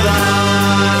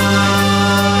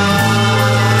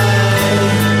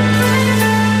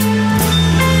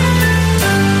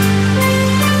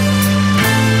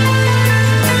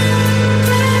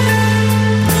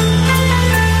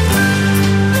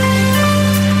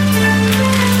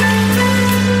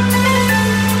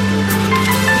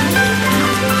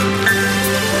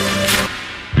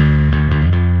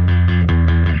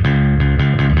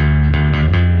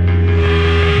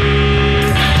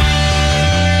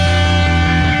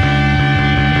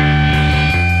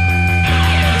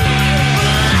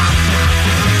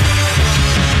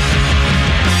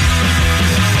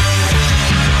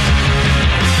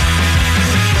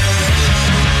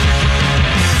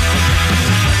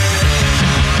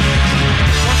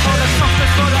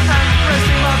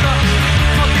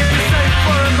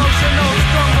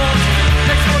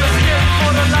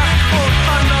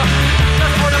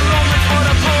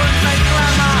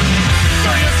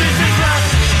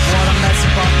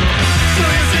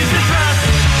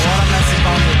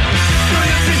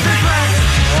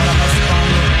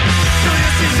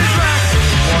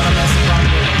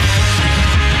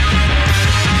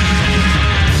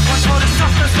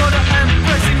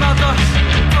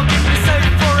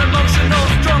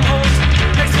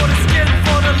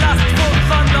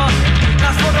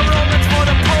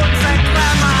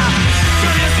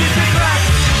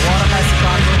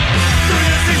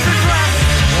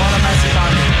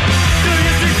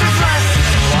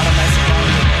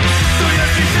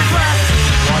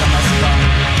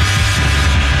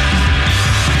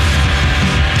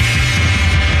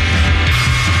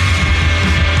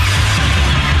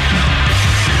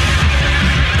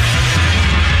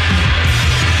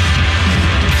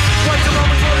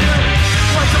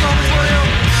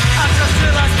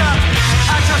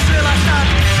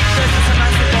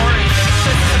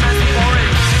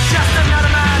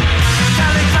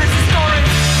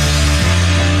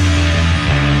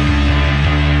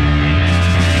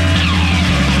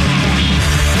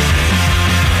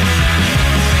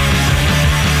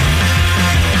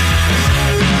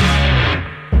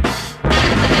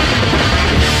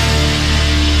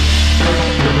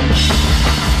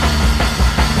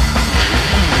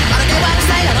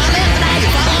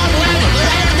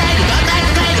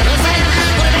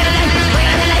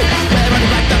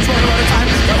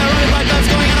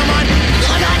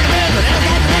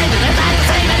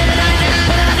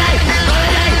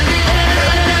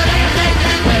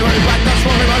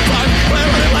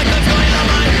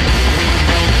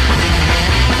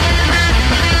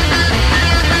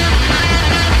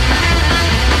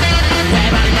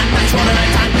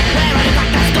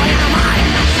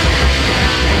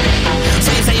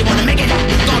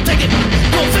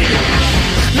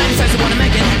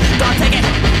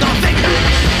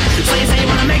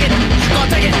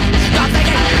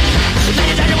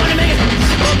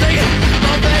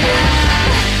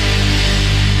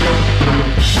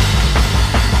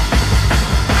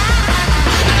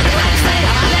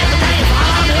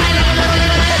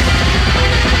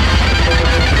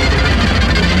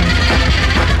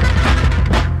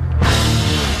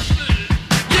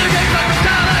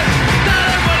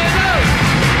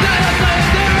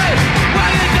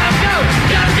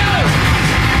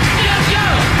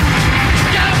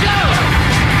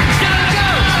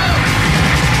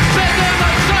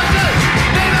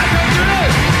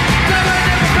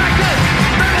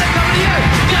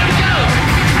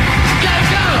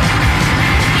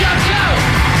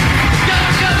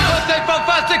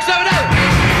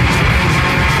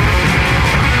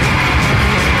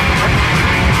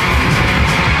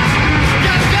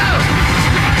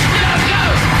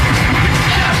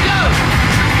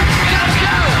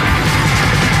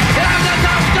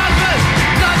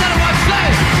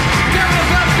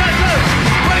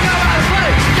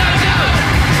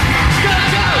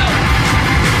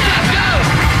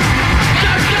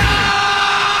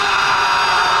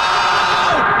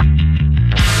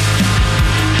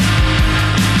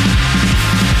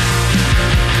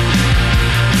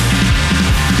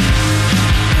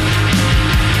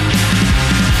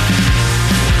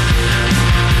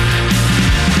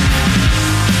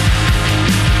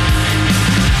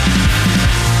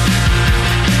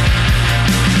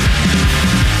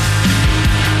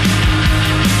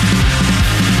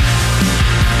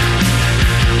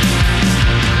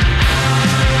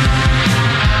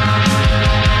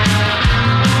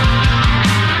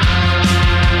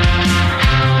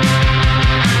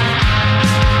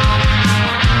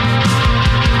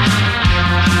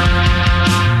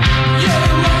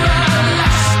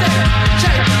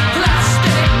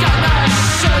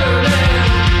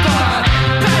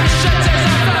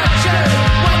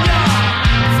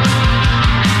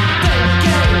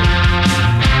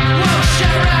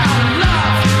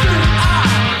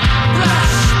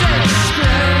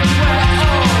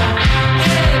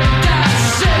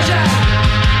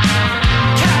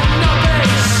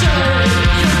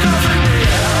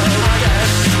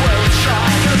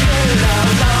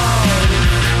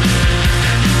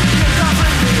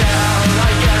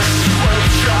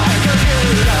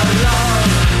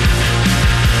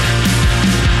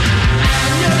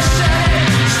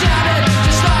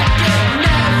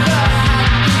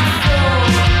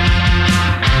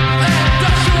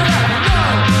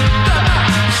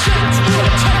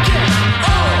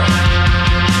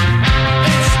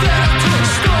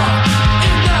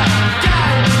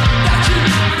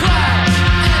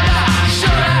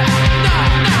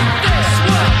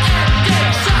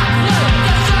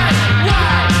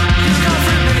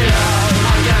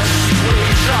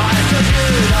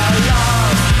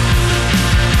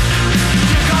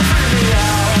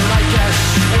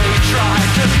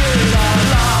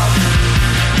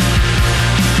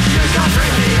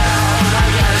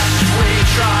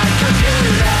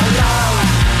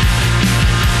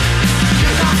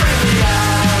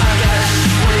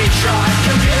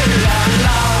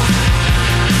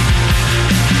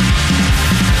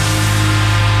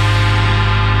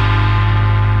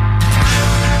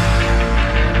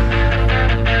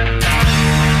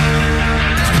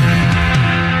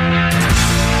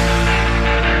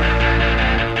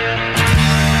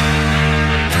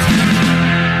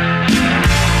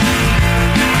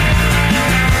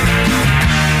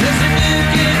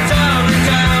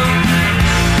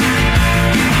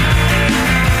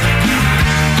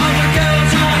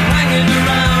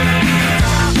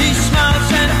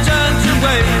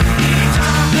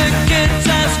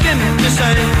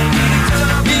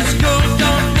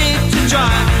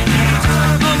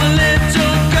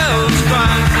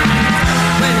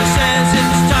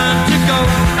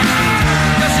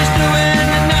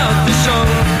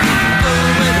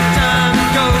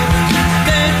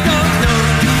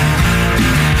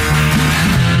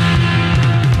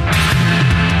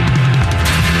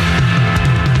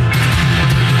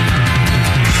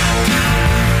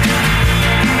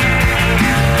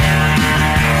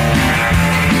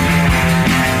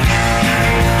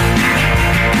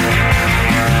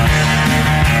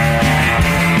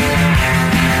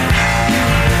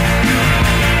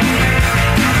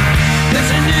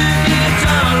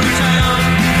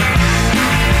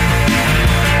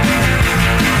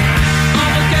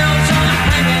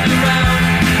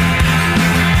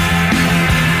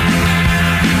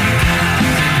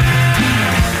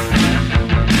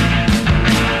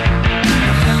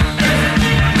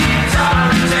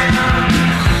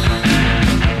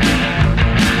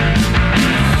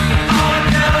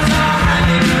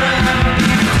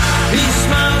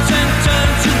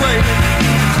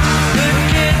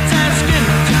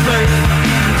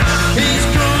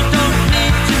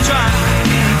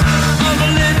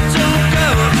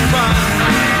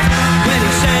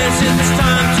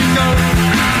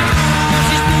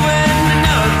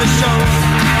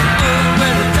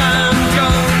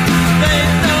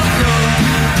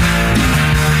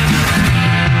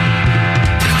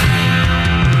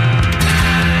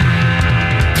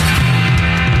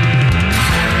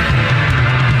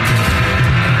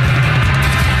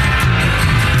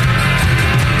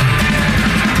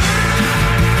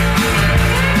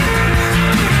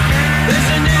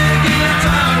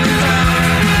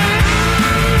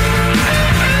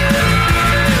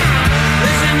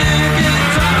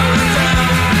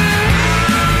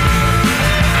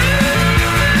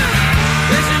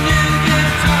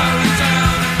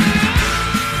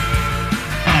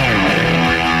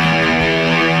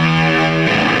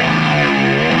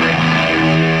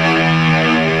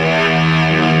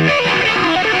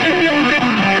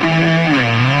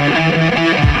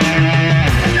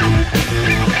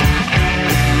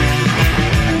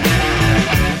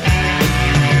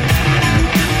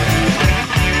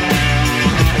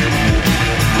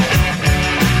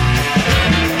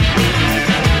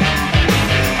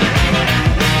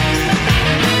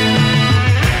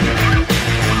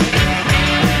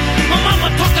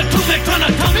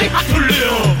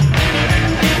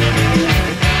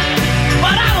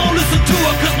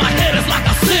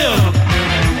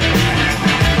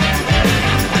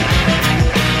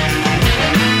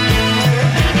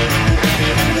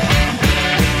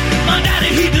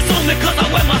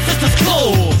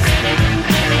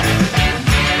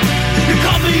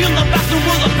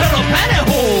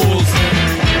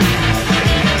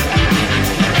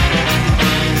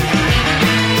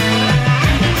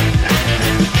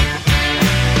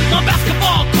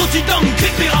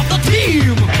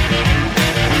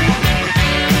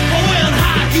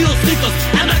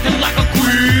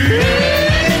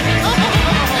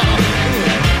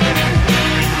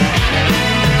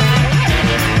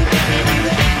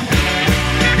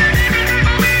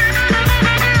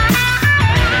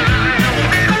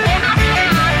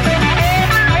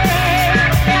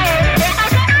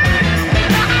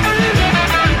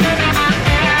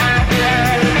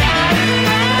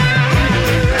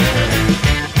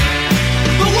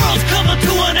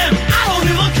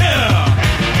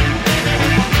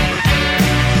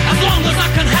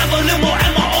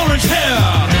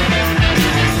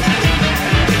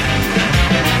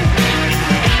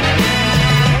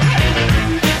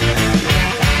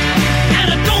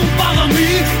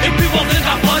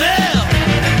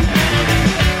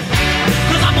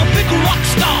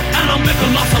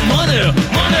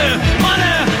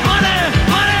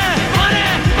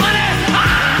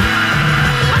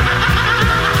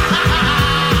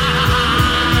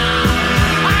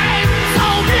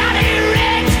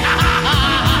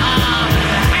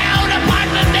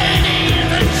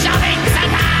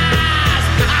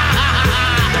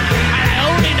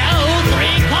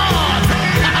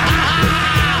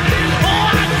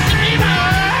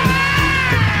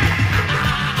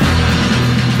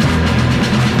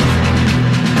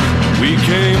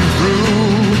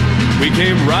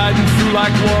came riding through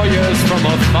like warriors from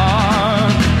afar.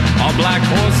 Our black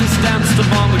horses danced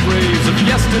upon the graves of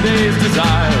yesterday's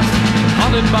desires,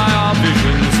 haunted by our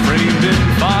visions framed in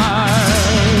fire.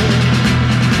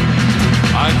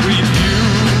 I greet you,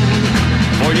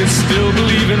 for you still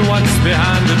believe in what's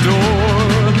behind the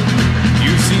door.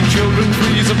 You've seen children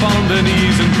freeze upon their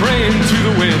knees and praying to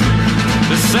the wind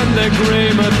to send their gray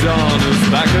Madonnas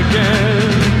back again.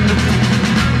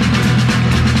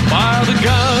 Fire the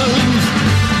guns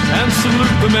and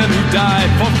salute the men who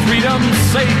died for freedom's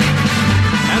sake.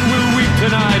 And we'll weep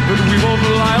tonight, but we won't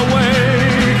lie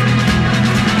awake.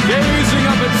 Gazing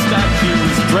up at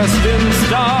statues dressed in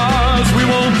stars, we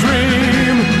won't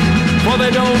dream, for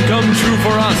they don't come true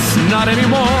for us, not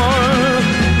anymore.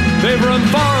 They've run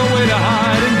far away to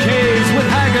hide in caves with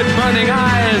haggard burning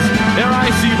eyes. Their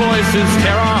icy voices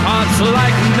tear our hearts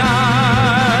like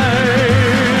knives.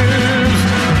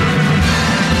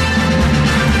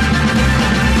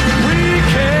 We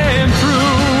came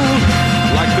through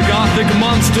like the Gothic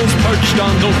monsters perched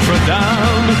on Notre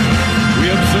Dame.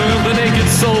 We observed the naked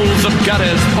souls of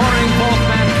gutters pouring forth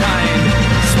mankind,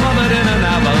 smothered in an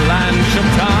avalanche of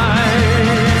time.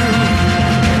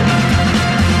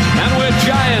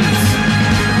 Giants,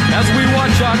 as we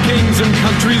watch our kings and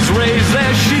countries raise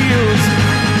their shields,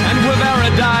 and Guevara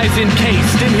dies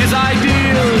encased in his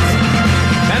ideals,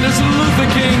 and as Luther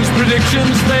King's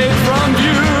predictions fade from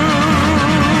view,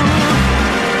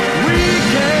 we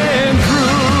came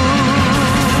through,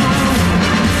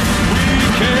 we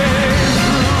came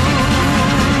through,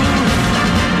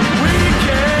 we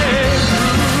came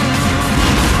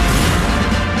through,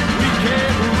 we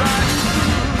came right.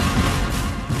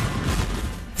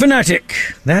 Fanatic.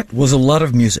 That was a lot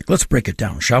of music. Let's break it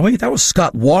down, shall we? That was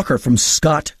Scott Walker from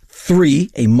Scott 3,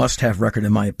 a must-have record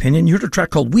in my opinion. You heard a track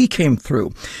called We Came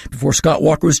Through. Before Scott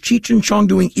Walker was Cheech and Chong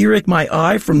doing Earache My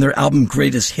Eye from their album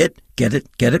Greatest Hit. Get it?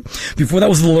 Get it? Before that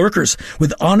was The Lurkers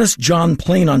with Honest John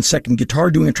Plain on second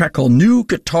guitar doing a track called New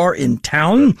Guitar in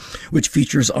Town, which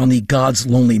features on the God's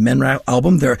Lonely Men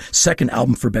album, their second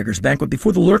album for Beggar's Banquet.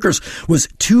 Before The Lurkers was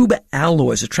Tube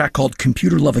Alloys, a track called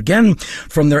Computer Love Again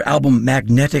from their album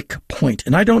Magnetic Point.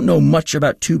 And I don't know much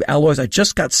about Tube Alloys. I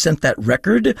just got sent that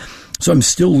record, so I'm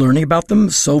still learning about them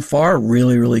so far.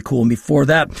 Really, really cool. And before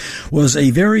that was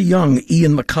a very young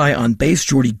Ian Mackay on bass,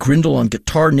 Jordy Grindle on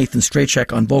guitar, Nathan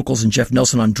Strachek on vocals, and Jeff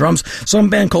Nelson on drums. Some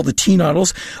band called the Teen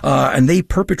Idols, and they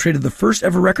perpetrated the first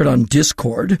ever record on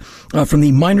Discord from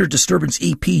the Minor Disturbance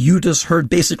EP. You just heard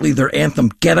basically their anthem,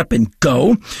 Get Up and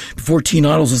Go. Before Teen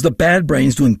Idols was the Bad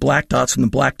Brains doing Black Dots from the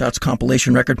Black Dots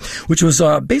compilation record, which was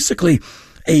basically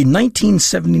a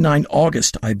 1979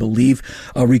 August, I believe,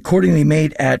 recording they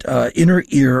made at Inner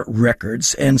Ear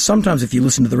Records. And sometimes if you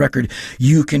listen to the record,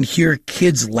 you can hear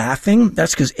kids laughing.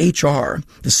 That's because HR,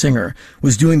 the singer,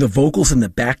 was doing the vocals in the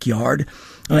backyard.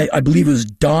 I believe it was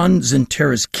Don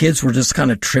Zentera's kids were just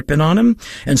kind of tripping on him.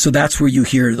 And so that's where you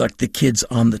hear like the kids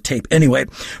on the tape. Anyway,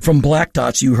 from Black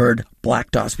Dots, you heard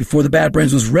Black Dots. Before the Bad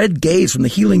Brains was Red Gaze from the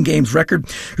Healing Games record.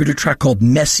 You heard a track called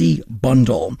Messy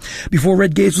Bundle. Before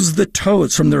Red Gaze was the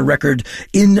Toads from their record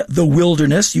In the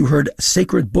Wilderness. You heard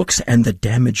Sacred Books and The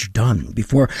Damage Done.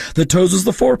 Before the Toads was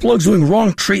the Four Plugs doing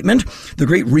Wrong Treatment. The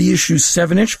great reissue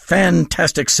 7-inch.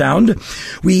 Fantastic sound.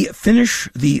 We finish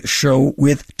the show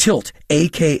with Tilt,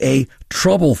 a.k.a.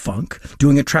 Trouble Funk,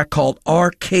 doing a track called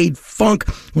Arcade Funk,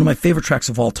 one of my favorite tracks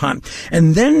of all time.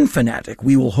 And then, Fanatic,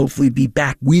 we will hopefully be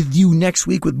back with you next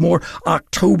week with more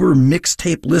October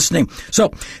mixtape listening. So,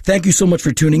 thank you so much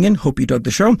for tuning in. Hope you dug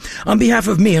the show. On behalf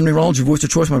of me, Henry Rollins, your voice of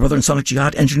choice, my brother in Sonic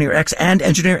Jihad, Engineer X, and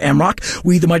Engineer Amrock,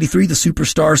 we, the Mighty Three, the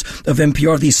superstars of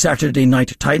NPR, these Saturday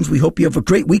Night Titans, we hope you have a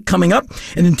great week coming up.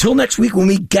 And until next week, when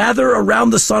we gather around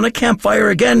the Sonic Campfire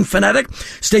again, Fanatic,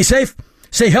 stay safe,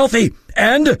 stay healthy,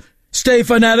 and stay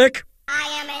fanatic. I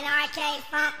am an arcade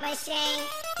funk machine.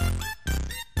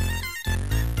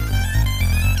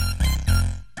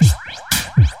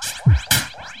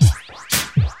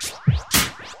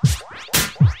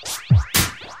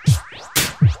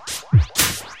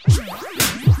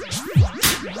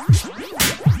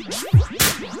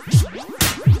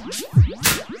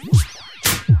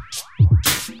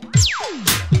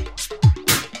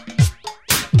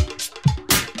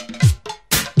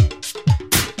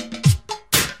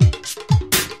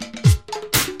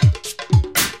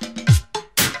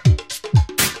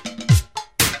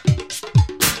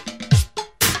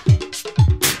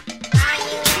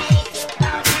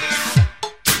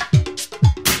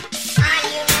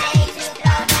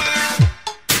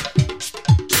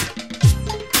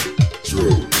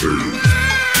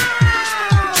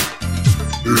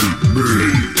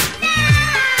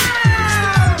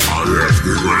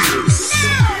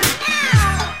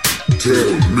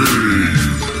 tell me.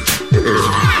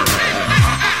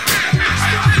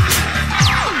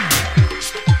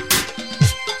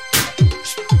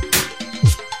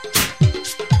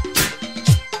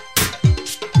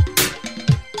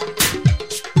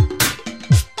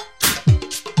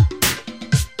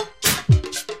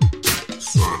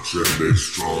 Search and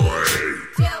destroy.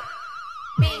 Tell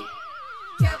me.